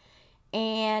edited,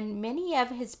 and many of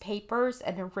his papers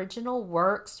and original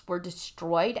works were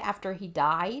destroyed after he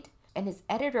died. And his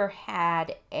editor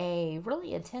had a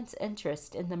really intense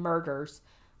interest in the murders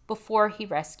before he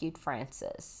rescued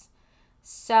Francis.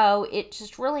 So it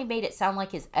just really made it sound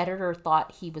like his editor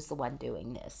thought he was the one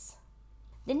doing this.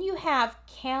 Then you have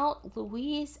Count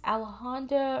Luis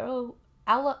Alejandro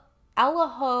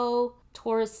Alejo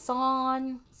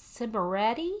Torreson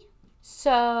Cimaretti.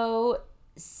 So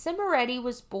Cimaretti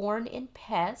was born in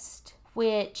Pest,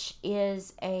 which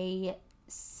is a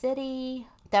city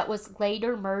that was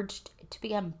later merged to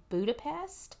become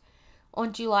Budapest,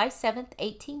 on July 7th,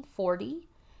 1840.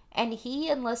 And he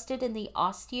enlisted in the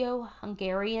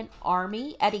Austro-Hungarian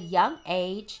army at a young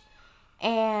age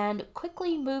and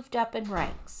quickly moved up in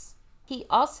ranks. He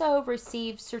also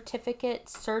received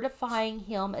certificates certifying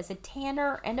him as a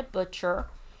tanner and a butcher.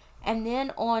 And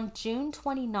then on June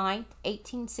 29th,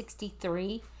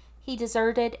 1863, he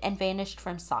deserted and vanished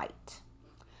from sight.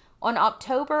 On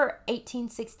October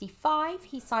 1865,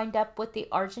 he signed up with the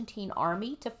Argentine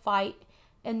army to fight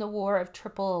in the War of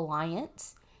Triple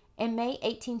Alliance. In May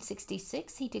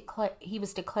 1866, he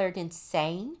was declared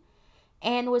insane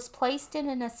and was placed in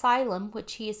an asylum,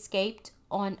 which he escaped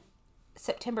on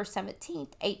September 17,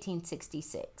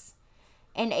 1866.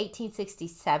 In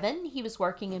 1867, he was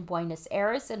working in Buenos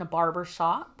Aires in a barber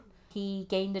shop. He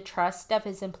gained the trust of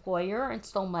his employer and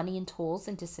stole money and tools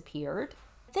and disappeared.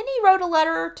 Then he wrote a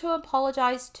letter to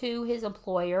apologize to his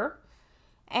employer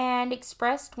and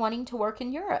expressed wanting to work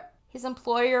in Europe. His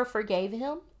employer forgave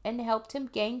him and helped him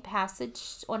gain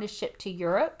passage on a ship to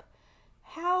Europe.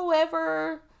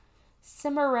 However,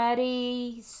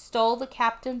 Cimaretti stole the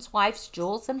captain's wife's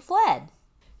jewels and fled.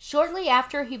 Shortly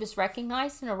after, he was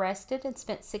recognized and arrested and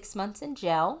spent 6 months in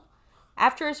jail.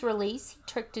 After his release, he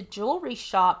tricked a jewelry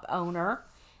shop owner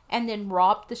and then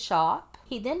robbed the shop.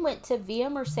 He then went to Villa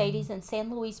Mercedes in San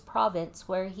Luis Province,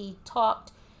 where he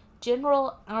talked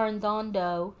General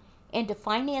Arredondo into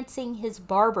financing his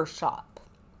barber shop.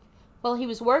 While he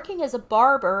was working as a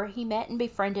barber, he met and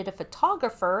befriended a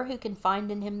photographer who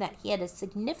confided in him that he had a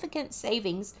significant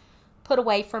savings put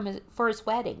away for his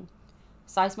wedding.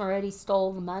 Cimaretti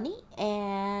stole the money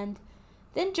and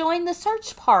then joined the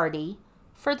search party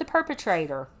for the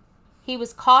perpetrator. He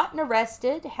was caught and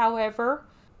arrested, however,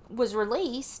 was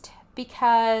released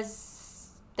because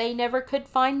they never could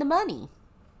find the money.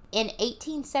 In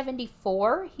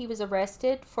 1874, he was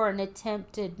arrested for an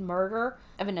attempted murder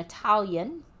of an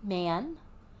Italian man.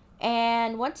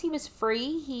 And once he was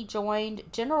free, he joined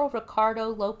General Ricardo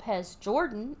Lopez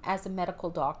Jordan as a medical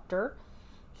doctor.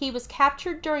 He was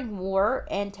captured during war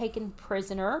and taken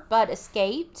prisoner, but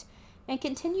escaped and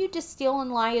continued to steal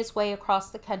and lie his way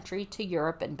across the country to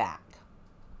Europe and back.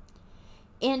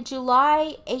 On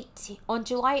July 18th,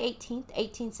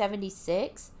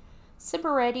 1876,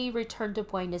 Cimaretti returned to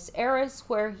Buenos Aires,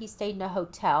 where he stayed in a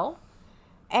hotel.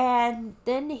 And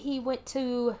then he went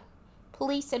to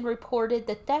police and reported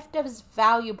the theft of his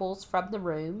valuables from the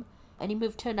room, and he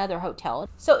moved to another hotel.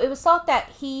 So it was thought that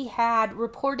he had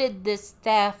reported this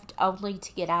theft only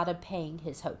to get out of paying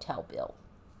his hotel bill.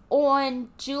 On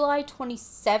July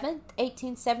 27th,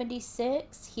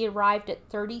 1876, he arrived at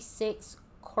 36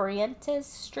 Corrientes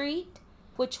Street,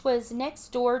 which was next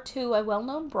door to a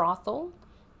well-known brothel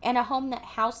and a home that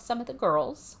housed some of the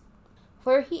girls,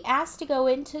 where he asked to go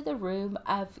into the room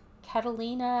of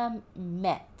Catalina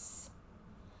Metz.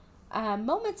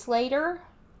 Moments later,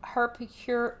 her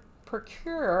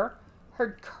procurer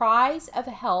heard cries of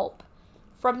help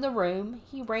from the room.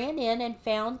 He ran in and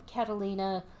found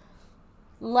Catalina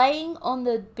laying on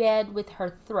the bed with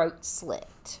her throat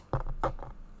slit.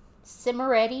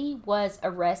 Cimaretti was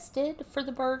arrested for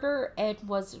the murder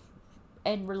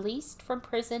and released from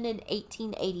prison in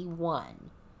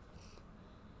 1881.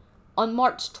 On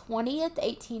March 20th,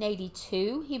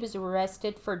 1882, he was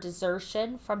arrested for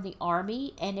desertion from the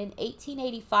army and in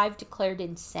 1885 declared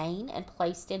insane and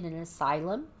placed in an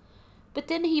asylum, but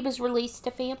then he was released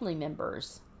to family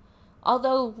members.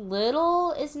 Although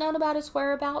little is known about his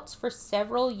whereabouts, for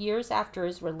several years after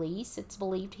his release, it's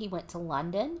believed he went to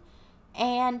London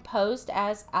and posed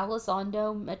as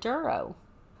Elizondo Maduro.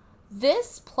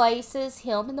 This places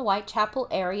him in the Whitechapel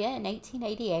area in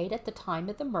 1888 at the time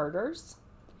of the murders.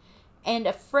 And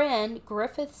a friend,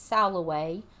 Griffith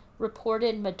Salloway,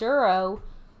 reported Maduro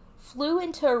flew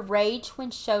into a rage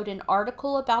when showed an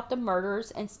article about the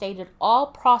murders and stated all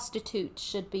prostitutes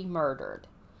should be murdered.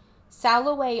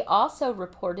 Salloway also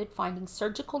reported finding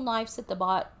surgical knives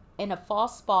in a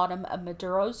false bottom of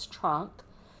Maduro's trunk.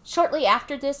 Shortly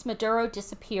after this, Maduro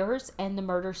disappears and the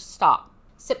murders stop.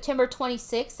 September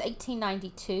 26,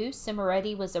 1892,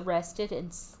 Cimaretti was arrested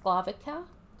in Slovakia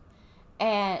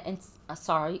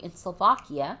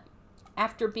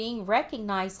after being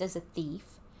recognized as a thief,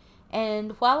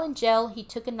 and while in jail, he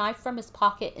took a knife from his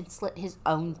pocket and slit his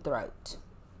own throat.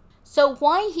 So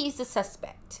why he's a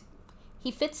suspect? He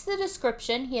fits the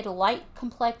description. He had a light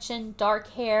complexion, dark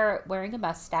hair, wearing a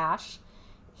mustache.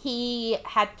 He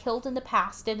had killed in the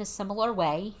past in a similar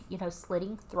way,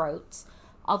 slitting throats,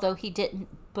 although he didn't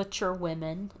butcher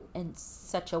women in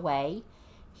such a way.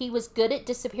 He was good at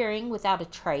disappearing without a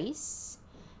trace.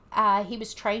 He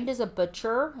was trained as a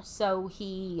butcher, so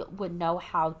he would know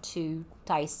how to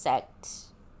dissect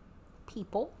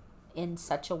people in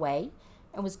such a way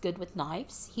and was good with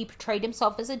knives. He portrayed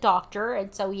himself as a doctor,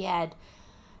 and so he had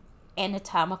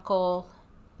anatomical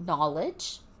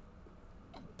knowledge.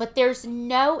 But there's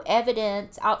no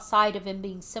evidence outside of him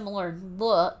being similar in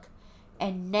look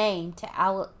and name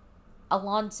to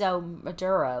Alonso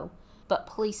Maduro, but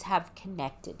police have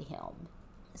connected him.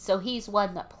 So he's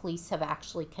one that police have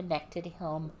actually connected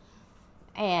him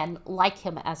and like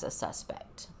him as a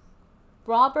suspect.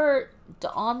 Robert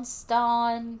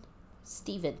Donston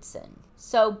Stevenson.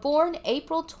 So born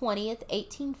April 20th,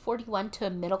 1841 to a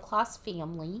middle-class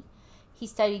family, he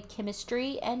studied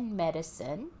chemistry and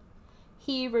medicine.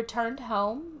 He returned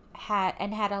home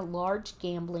and had a large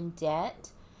gambling debt.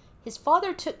 His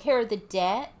father took care of the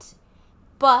debt,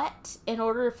 but in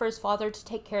order for his father to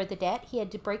take care of the debt, he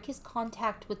had to break his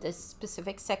contact with a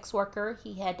specific sex worker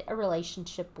he had a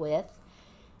relationship with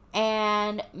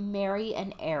and marry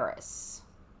an heiress,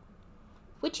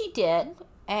 which he did,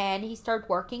 and he started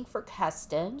working for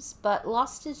customs, but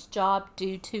lost his job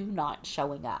due to not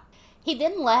showing up. He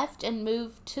then left and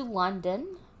moved to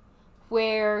London,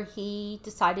 where he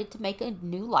decided to make a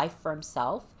new life for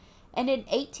himself. And in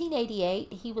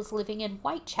 1888, he was living in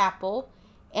Whitechapel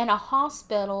in a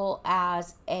hospital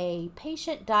as a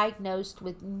patient diagnosed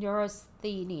with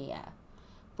neurasthenia,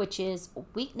 which is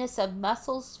weakness of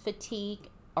muscles, fatigue,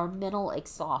 or mental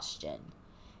exhaustion.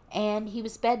 And he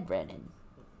was bedridden.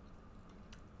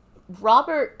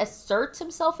 Robert asserts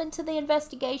himself into the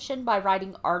investigation by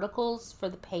writing articles for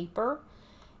the paper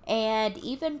and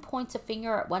even points a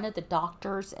finger at one of the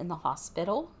doctors in the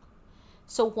hospital.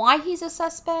 So why he's a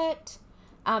suspect?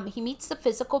 He meets the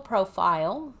physical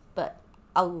profile, but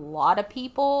a lot of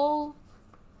people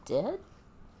did.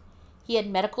 He had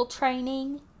medical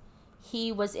training.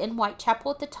 He was in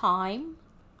Whitechapel at the time.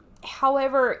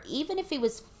 However, even if he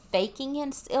was faking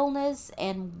his illness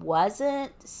and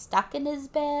wasn't stuck in his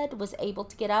bed, was able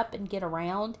to get up and get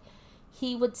around,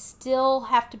 he would still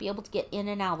have to be able to get in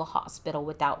and out of the hospital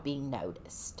without being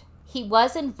noticed. He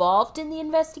was involved in the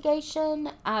investigation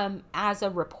as a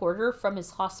reporter from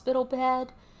his hospital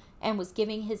bed and was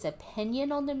giving his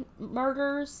opinion on the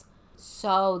murders.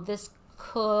 So this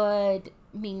could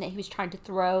mean that he was trying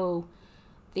to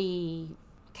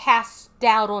cast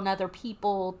doubt on other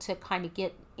people to kind of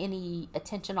get any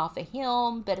attention off of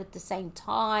him. But at the same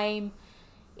time,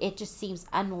 it just seems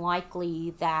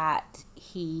unlikely that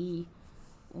he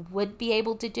would be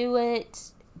able to do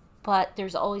it. But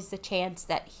there's always the chance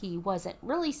that he wasn't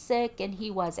really sick and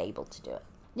he was able to do it.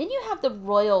 Then you have the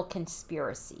royal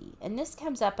conspiracy, and this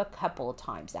comes up a couple of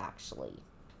times actually.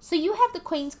 So you have the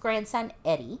Queen's grandson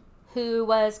Eddie, who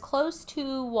was close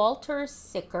to Walter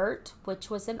Sickert, which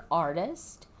was an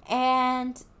artist,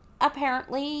 and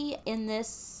apparently in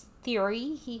this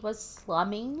theory, he was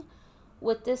slumming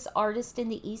with this artist in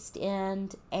the East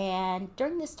End, and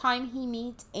during this time he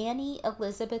meets Annie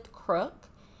Elizabeth Crook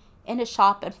in a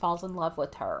shop and falls in love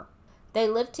with her. They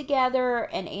live together,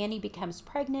 and Annie becomes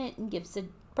pregnant and gives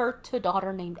birth to a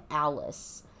daughter named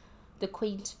Alice. The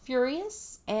Queen's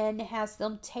furious and has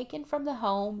them taken from the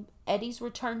home. Eddie's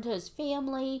returned to his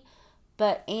family,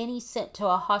 but Annie's sent to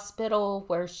a hospital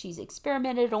where she's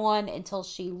experimented on until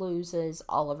she loses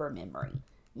all of her memory.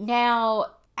 Now,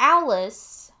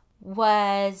 Alice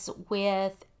was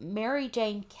with Mary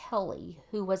Jane Kelly,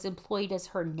 who was employed as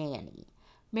her nanny.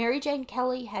 Mary Jane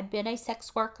Kelly had been a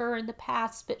sex worker in the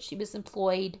past, but she was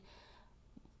employed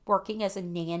working as a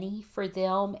nanny for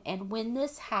them. And when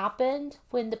this happened,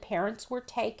 when the parents were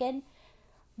taken,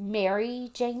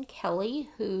 Mary Jane Kelly,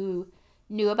 who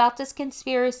knew about this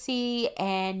conspiracy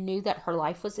and knew that her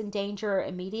life was in danger,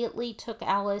 immediately took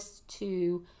Alice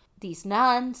to these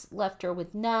nuns, left her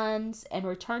with nuns, and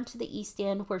returned to the East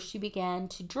End, where she began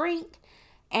to drink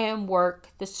and work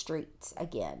the streets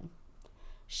again.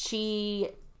 She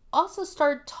also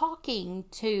started talking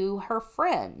to her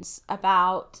friends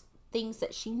about things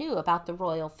that she knew about the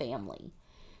royal family.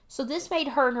 So this made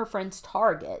her and her friends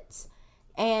targets.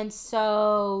 And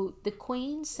so the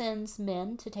Queen sends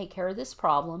men to take care of this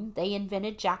problem. They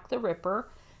invented Jack the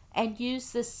Ripper and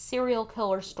used this serial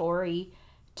killer story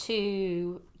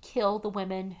to kill the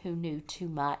women who knew too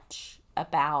much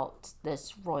about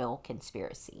this royal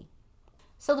conspiracy.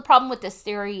 So the problem with this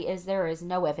theory is there is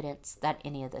no evidence that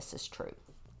any of this is true.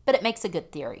 But it makes a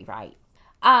good theory, right?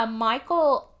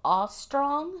 Michael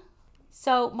Ostrong.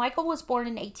 So Michael was born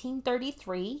in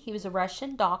 1833. He was a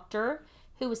Russian doctor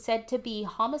who was said to be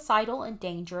homicidal and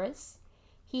dangerous.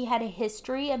 He had a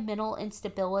history of mental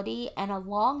instability and a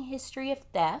long history of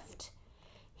theft.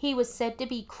 He was said to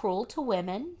be cruel to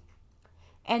women.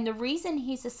 And the reason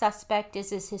he's a suspect is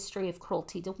his history of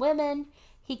cruelty to women.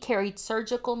 He carried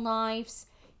surgical knives.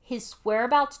 His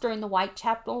whereabouts during the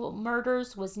Whitechapel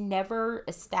murders was never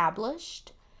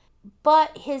established.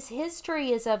 But his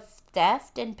history is of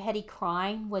theft and petty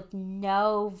crime with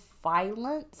no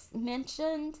violence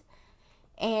mentioned.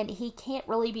 And he can't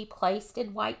really be placed in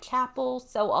Whitechapel.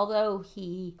 So although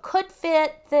he could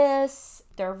fit this,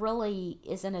 there really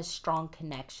isn't a strong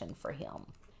connection for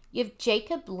him. You have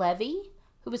Jacob Levy,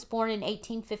 who was born in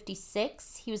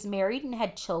 1856. He was married and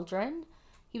had children.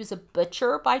 He was a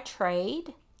butcher by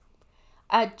trade.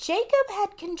 Jacob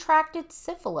had contracted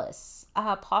syphilis,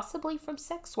 possibly from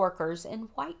sex workers in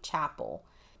Whitechapel,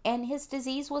 and his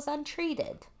disease was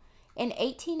untreated. In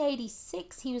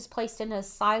 1886, he was placed in an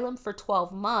asylum for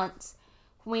 12 months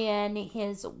when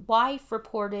his wife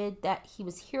reported that he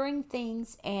was hearing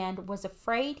things and was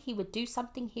afraid he would do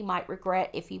something he might regret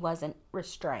if he wasn't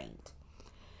restrained.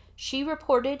 She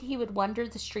reported he would wander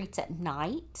the streets at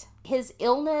night. His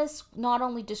illness not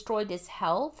only destroyed his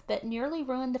health, but nearly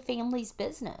ruined the family's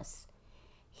business.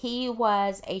 He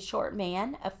was a short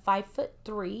man of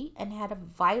 5'3" and had a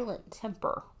violent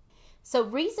temper. So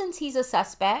reasons he's a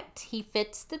suspect, he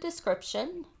fits the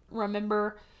description.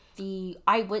 Remember, the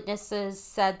eyewitnesses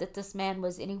said that this man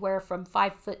was anywhere from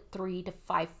 5'3" to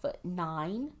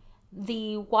 5'9".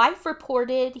 The wife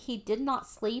reported he did not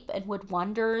sleep and would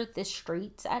wander the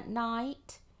streets at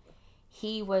night.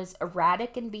 He was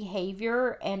erratic in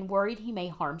behavior and worried he may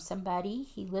harm somebody.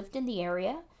 He lived in the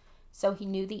area, so he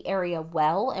knew the area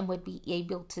well and would be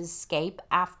able to escape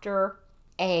after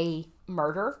a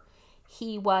murder.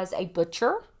 He was a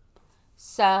butcher,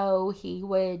 so he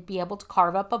would be able to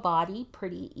carve up a body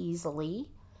pretty easily.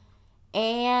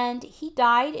 And he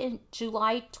died in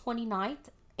July 29th,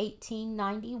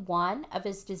 1891 of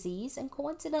his disease, and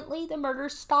coincidentally the murder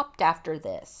stopped after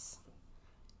this.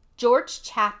 George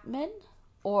Chapman,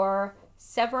 or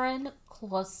Severin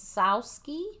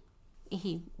Klosowski,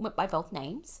 he went by both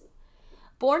names,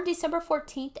 born December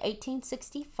 14th,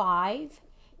 1865.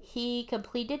 He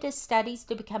completed his studies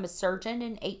to become a surgeon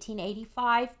in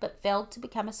 1885 but failed to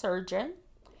become a surgeon.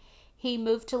 He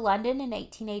moved to London in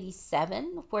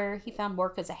 1887 where he found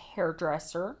work as a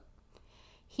hairdresser.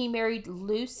 He married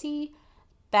Lucy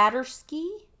Battersky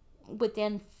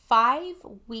within 5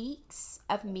 weeks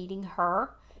of meeting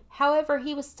her. However,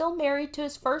 he was still married to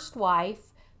his first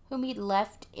wife, whom he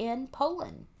left in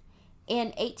Poland. In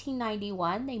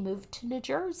 1891, they moved to New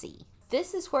Jersey.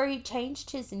 This is where he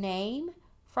changed his name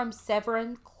from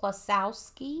Severin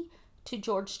Klosowski to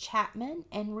George Chapman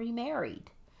and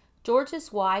remarried.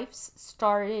 George's wives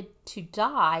started to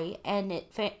die, and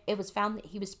it was found that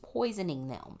he was poisoning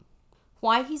them.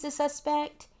 Why he's a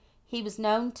suspect? He was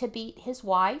known to beat his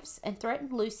wives and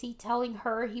threatened Lucy, telling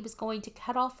her he was going to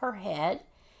cut off her head.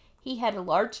 He had a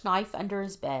large knife under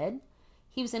his bed.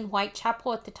 He was in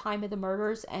Whitechapel at the time of the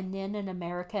murders and then in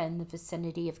America in the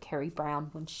vicinity of Carrie Brown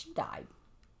when she died.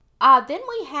 Then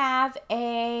we have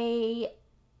a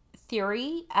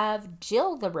theory of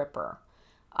Jill the Ripper.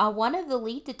 One of the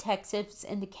lead detectives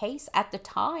in the case at the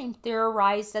time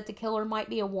theorized that the killer might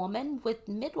be a woman with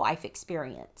midwife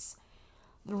experience.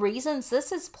 The reasons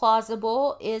this is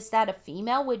plausible is that a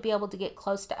female would be able to get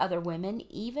close to other women,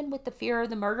 even with the fear of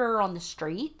the murderer on the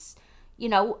streets.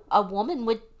 A woman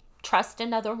would trust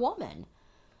another woman.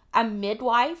 A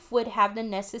midwife would have the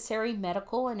necessary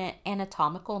medical and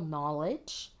anatomical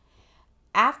knowledge.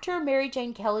 After Mary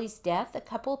Jane Kelly's death, a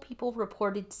couple of people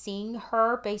reported seeing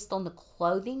her based on the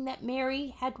clothing that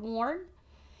Mary had worn.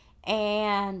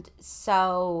 And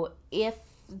so if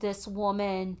this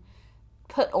woman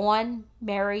put on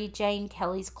Mary Jane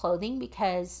Kelly's clothing,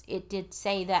 because it did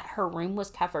say that her room was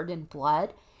covered in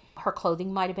blood, her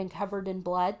clothing might have been covered in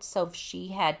blood. So if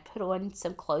she had put on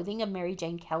some clothing of Mary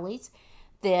Jane Kelly's,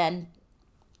 then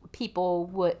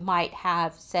people might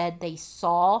have said they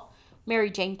saw Mary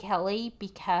Jane Kelly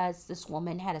because this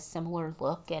woman had a similar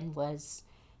look and was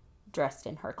dressed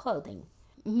in her clothing.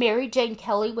 Mary Jane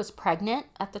Kelly was pregnant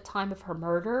at the time of her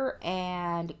murder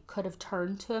and could have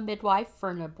turned to a midwife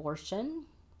for an abortion.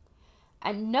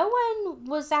 And no one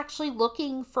was actually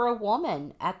looking for a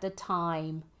woman at the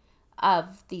time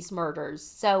of these murders.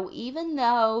 So even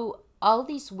though all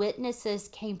these witnesses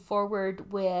came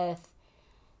forward with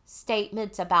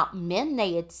statements about men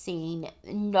they had seen,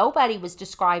 nobody was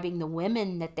describing the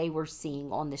women that they were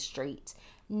seeing on the streets.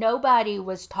 Nobody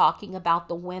was talking about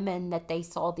the women that they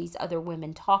saw these other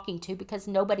women talking to because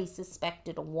nobody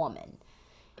suspected a woman.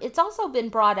 It's also been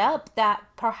brought up that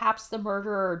perhaps the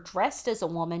murderer dressed as a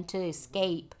woman to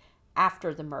escape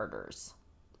after the murders.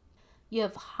 You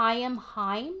have Chaim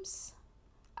Himes.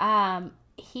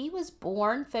 He was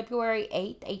born February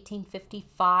 8th,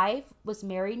 1855, was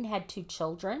married and had 2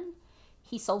 children.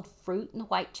 He sold fruit in the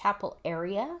Whitechapel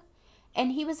area.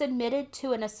 And he was admitted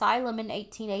to an asylum in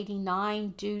 1889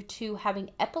 due to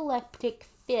having epileptic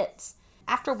fits,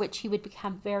 after which he would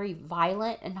become very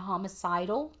violent and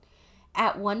homicidal.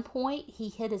 At one point, he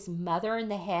hit his mother in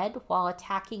the head while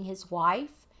attacking his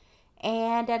wife.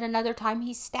 And at another time,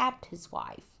 he stabbed his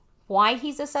wife. Why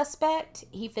he's a suspect?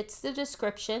 He fits the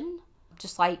description,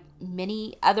 just like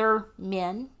many other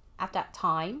men at that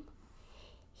time.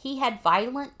 He had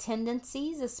violent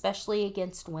tendencies, especially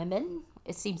against women.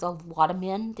 It seems a lot of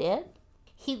men did.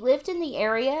 He lived in the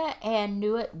area and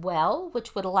knew it well,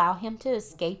 which would allow him to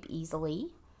escape easily.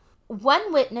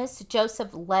 One witness,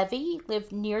 Joseph Levy,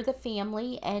 lived near the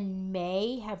family and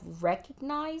may have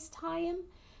recognized him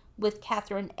with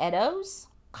Catherine Eddowes.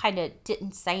 Kind of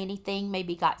didn't say anything,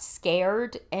 maybe got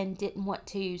scared and didn't want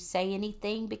to say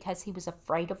anything because he was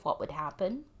afraid of what would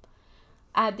happen.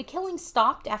 The killing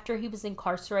stopped after he was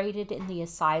incarcerated in the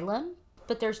asylum,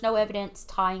 but there's no evidence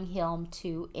tying him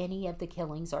to any of the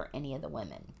killings or any of the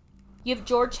women. You have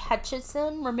George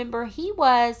Hutchison. Remember, he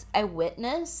was a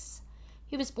witness.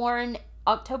 He was born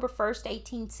October 1st,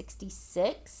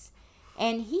 1866,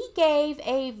 and he gave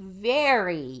a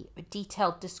very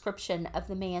detailed description of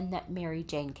the man that Mary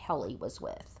Jane Kelly was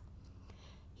with.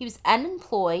 He was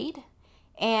unemployed,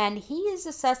 and he is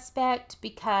a suspect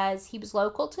because he was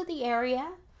local to the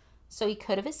area, so he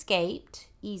could have escaped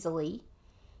easily.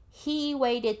 He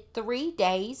waited 3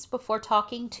 days before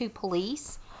talking to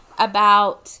police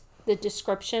about the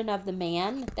description of the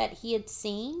man that he had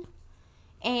seen.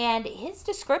 And his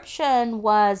description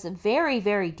was very,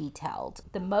 very detailed.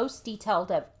 The most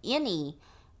detailed of any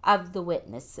of the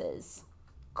witnesses.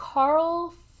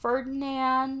 Carl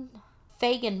Ferdinand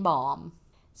Feigenbaum.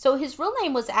 So his real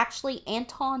name was actually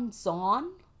Anton Zahn,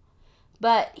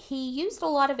 but he used a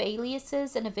lot of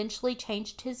aliases and eventually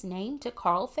changed his name to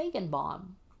Carl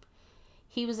Feigenbaum.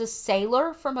 He was a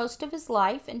sailor for most of his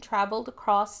life and traveled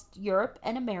across Europe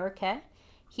and America.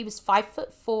 He was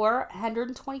 5'4",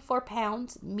 124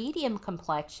 pounds, medium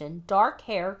complexion, dark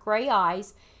hair, gray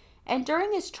eyes, and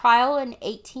during his trial in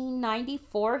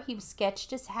 1894, he was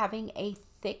sketched as having a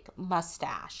thick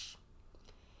mustache.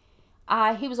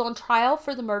 He was on trial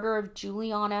for the murder of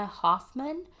Juliana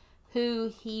Hoffman,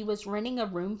 who he was renting a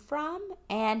room from,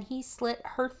 and he slit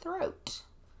her throat.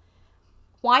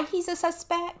 Why he's a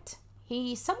suspect?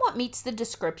 He somewhat meets the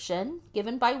description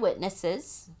given by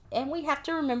witnesses. And we have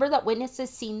to remember that witnesses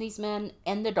seen these men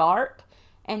in the dark.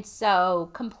 And so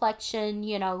complexion,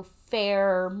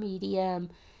 fair, medium,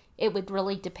 it would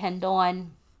really depend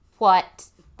on what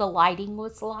the lighting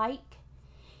was like.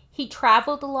 He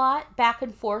traveled a lot back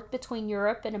and forth between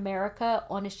Europe and America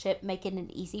on a ship, making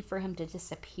it easy for him to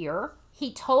disappear.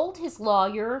 He told his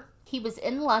lawyer he was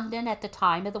in London at the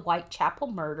time of the Whitechapel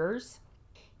murders.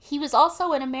 He was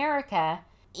also in America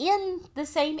in the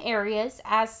same areas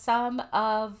as some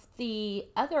of the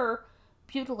other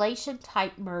mutilation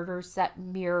type murders that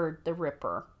mirrored the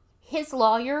Ripper. His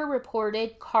lawyer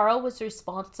reported Carl was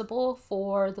responsible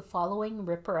for the following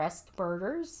Ripper-esque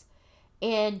murders.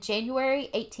 In January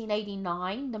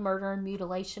 1889, the murder and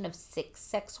mutilation of 6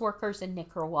 sex workers in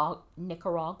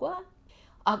Nicaragua.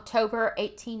 October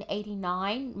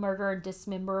 1889, murder and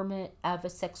dismemberment of a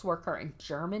sex worker in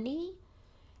Germany.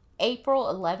 April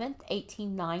 11th,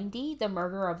 1890, the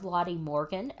murder of Lottie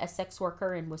Morgan, a sex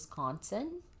worker in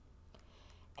Wisconsin.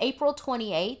 April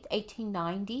 28th,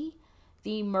 1890,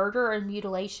 the murder and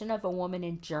mutilation of a woman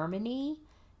in Germany.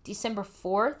 December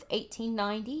 4th,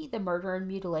 1890, the murder and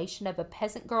mutilation of a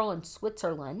peasant girl in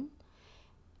Switzerland.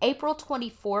 April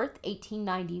 24th,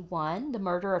 1891, the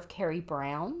murder of Carrie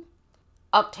Brown.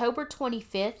 October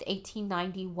 25th,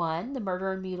 1891, the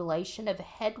murder and mutilation of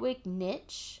Hedwig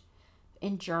Nitsch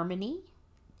in Germany.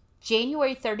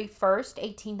 January 31st,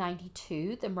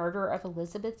 1892, the murder of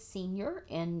Elizabeth Sr.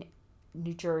 in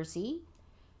New Jersey.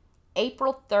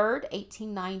 April 3rd,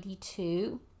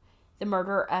 1892, the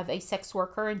murder of a sex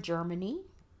worker in Germany.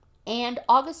 And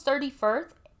August 31st,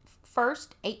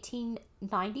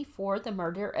 1894, the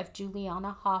murder of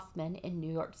Juliana Hoffman in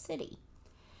New York City.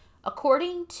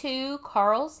 According to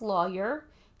Carl's lawyer,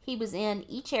 he was in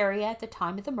each area at the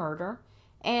time of the murder,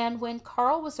 and when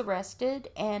Carl was arrested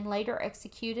and later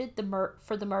executed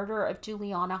for the murder of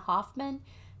Juliana Hoffman,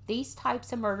 these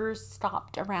types of murders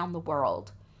stopped around the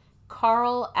world.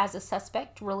 Carl, as a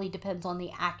suspect, really depends on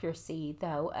the accuracy,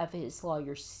 though, of his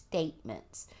lawyer's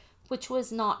statements, which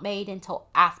was not made until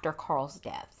after Carl's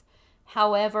death.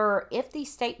 However, if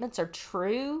these statements are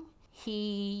true,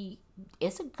 he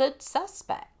is a good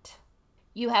suspect.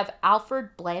 You have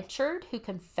Alfred Blanchard, who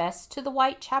confessed to the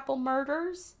Whitechapel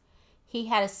murders. He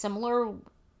had a similar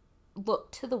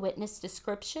look to the witness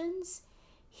descriptions.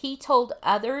 He told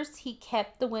others he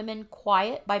kept the women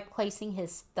quiet by placing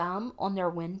his thumb on their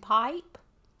windpipe.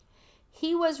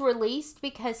 He was released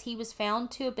because he was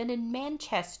found to have been in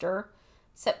Manchester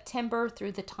September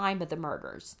through the time of the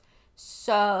murders.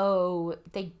 So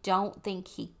they don't think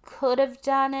he could have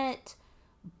done it,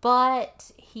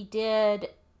 but he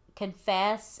did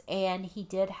confess, and he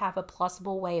did have a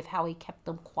plausible way of how he kept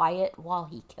them quiet while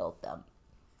he killed them.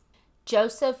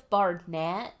 Joseph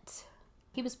Barnett.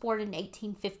 He was born in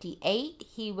 1858.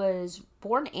 He was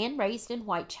born and raised in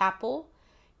Whitechapel.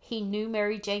 He knew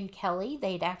Mary Jane Kelly.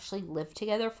 They'd actually lived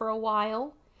together for a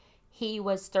while. He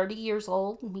was 30 years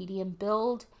old, medium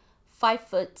build,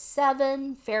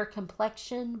 5'7", fair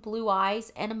complexion, blue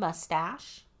eyes, and a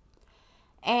mustache.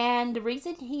 And the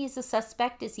reason he is a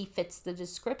suspect is he fits the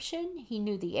description. He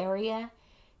knew the area.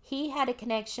 He had a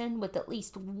connection with at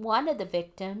least one of the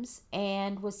victims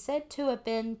and was said to have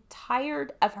been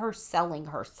tired of her selling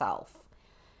herself.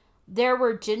 There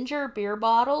were ginger beer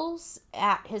bottles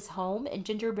at his home, and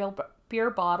ginger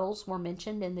beer bottles were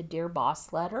mentioned in the Dear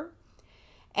Boss letter.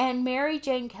 And Mary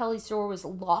Jane Kelly's door was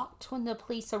locked when the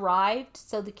police arrived,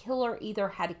 so the killer either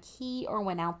had a key or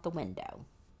went out the window.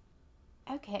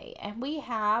 Okay, and we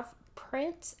have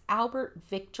Prince Albert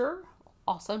Victor,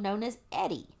 also known as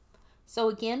Eddie. So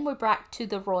again, we're back to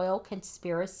the royal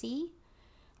conspiracy.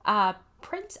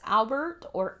 Prince Albert,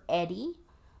 or Eddie,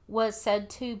 was said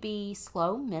to be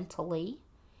slow mentally.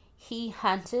 He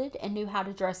hunted and knew how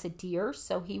to dress a deer,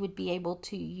 so he would be able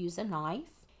to use a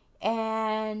knife.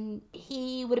 And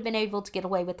he would have been able to get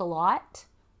away with a lot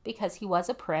because he was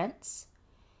a prince.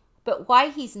 But why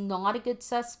he's not a good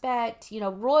suspect,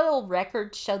 royal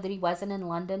records show that he wasn't in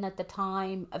London at the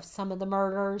time of some of the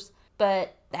murders,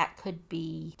 but that could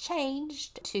be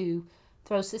changed to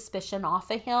throw suspicion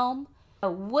off of him.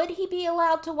 Would he be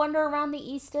allowed to wander around the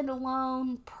East End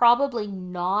alone? Probably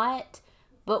not.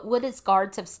 But would his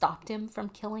guards have stopped him from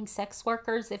killing sex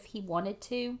workers if he wanted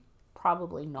to?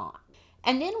 Probably not.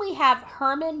 And then we have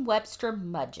Herman Webster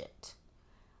Mudgett,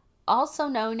 also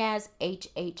known as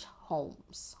H.H.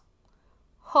 Holmes.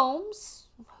 Holmes,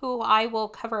 who I will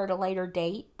cover at a later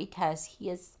date because he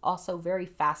is also very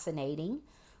fascinating,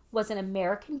 was an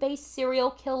American-based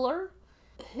serial killer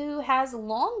who has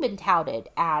long been touted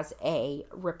as a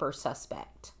Ripper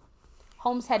suspect.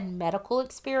 Holmes had medical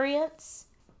experience.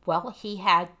 Well, he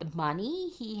had the money.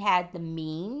 He had the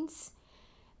means.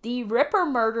 The Ripper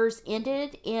murders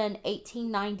ended in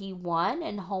 1891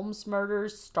 and Holmes'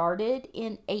 murders started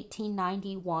in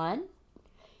 1891.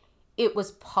 It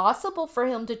was possible for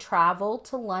him to travel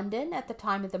to London at the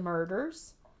time of the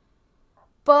murders.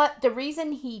 But the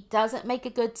reason he doesn't make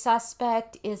a good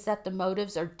suspect is that the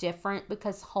motives are different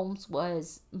because Holmes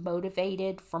was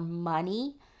motivated for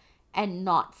money and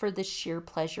not for the sheer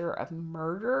pleasure of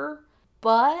murder,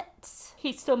 but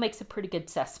he still makes a pretty good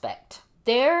suspect.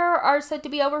 There are said to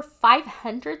be over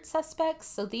 500 suspects,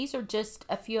 so these are just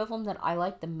a few of them that I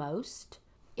like the most.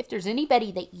 If there's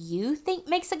anybody that you think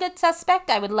makes a good suspect,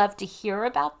 I would love to hear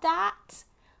about that.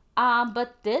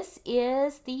 But this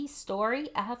is the story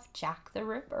of Jack the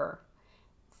Ripper.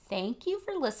 Thank you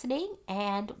for listening,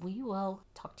 and we will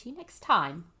talk to you next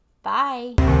time.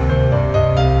 Bye.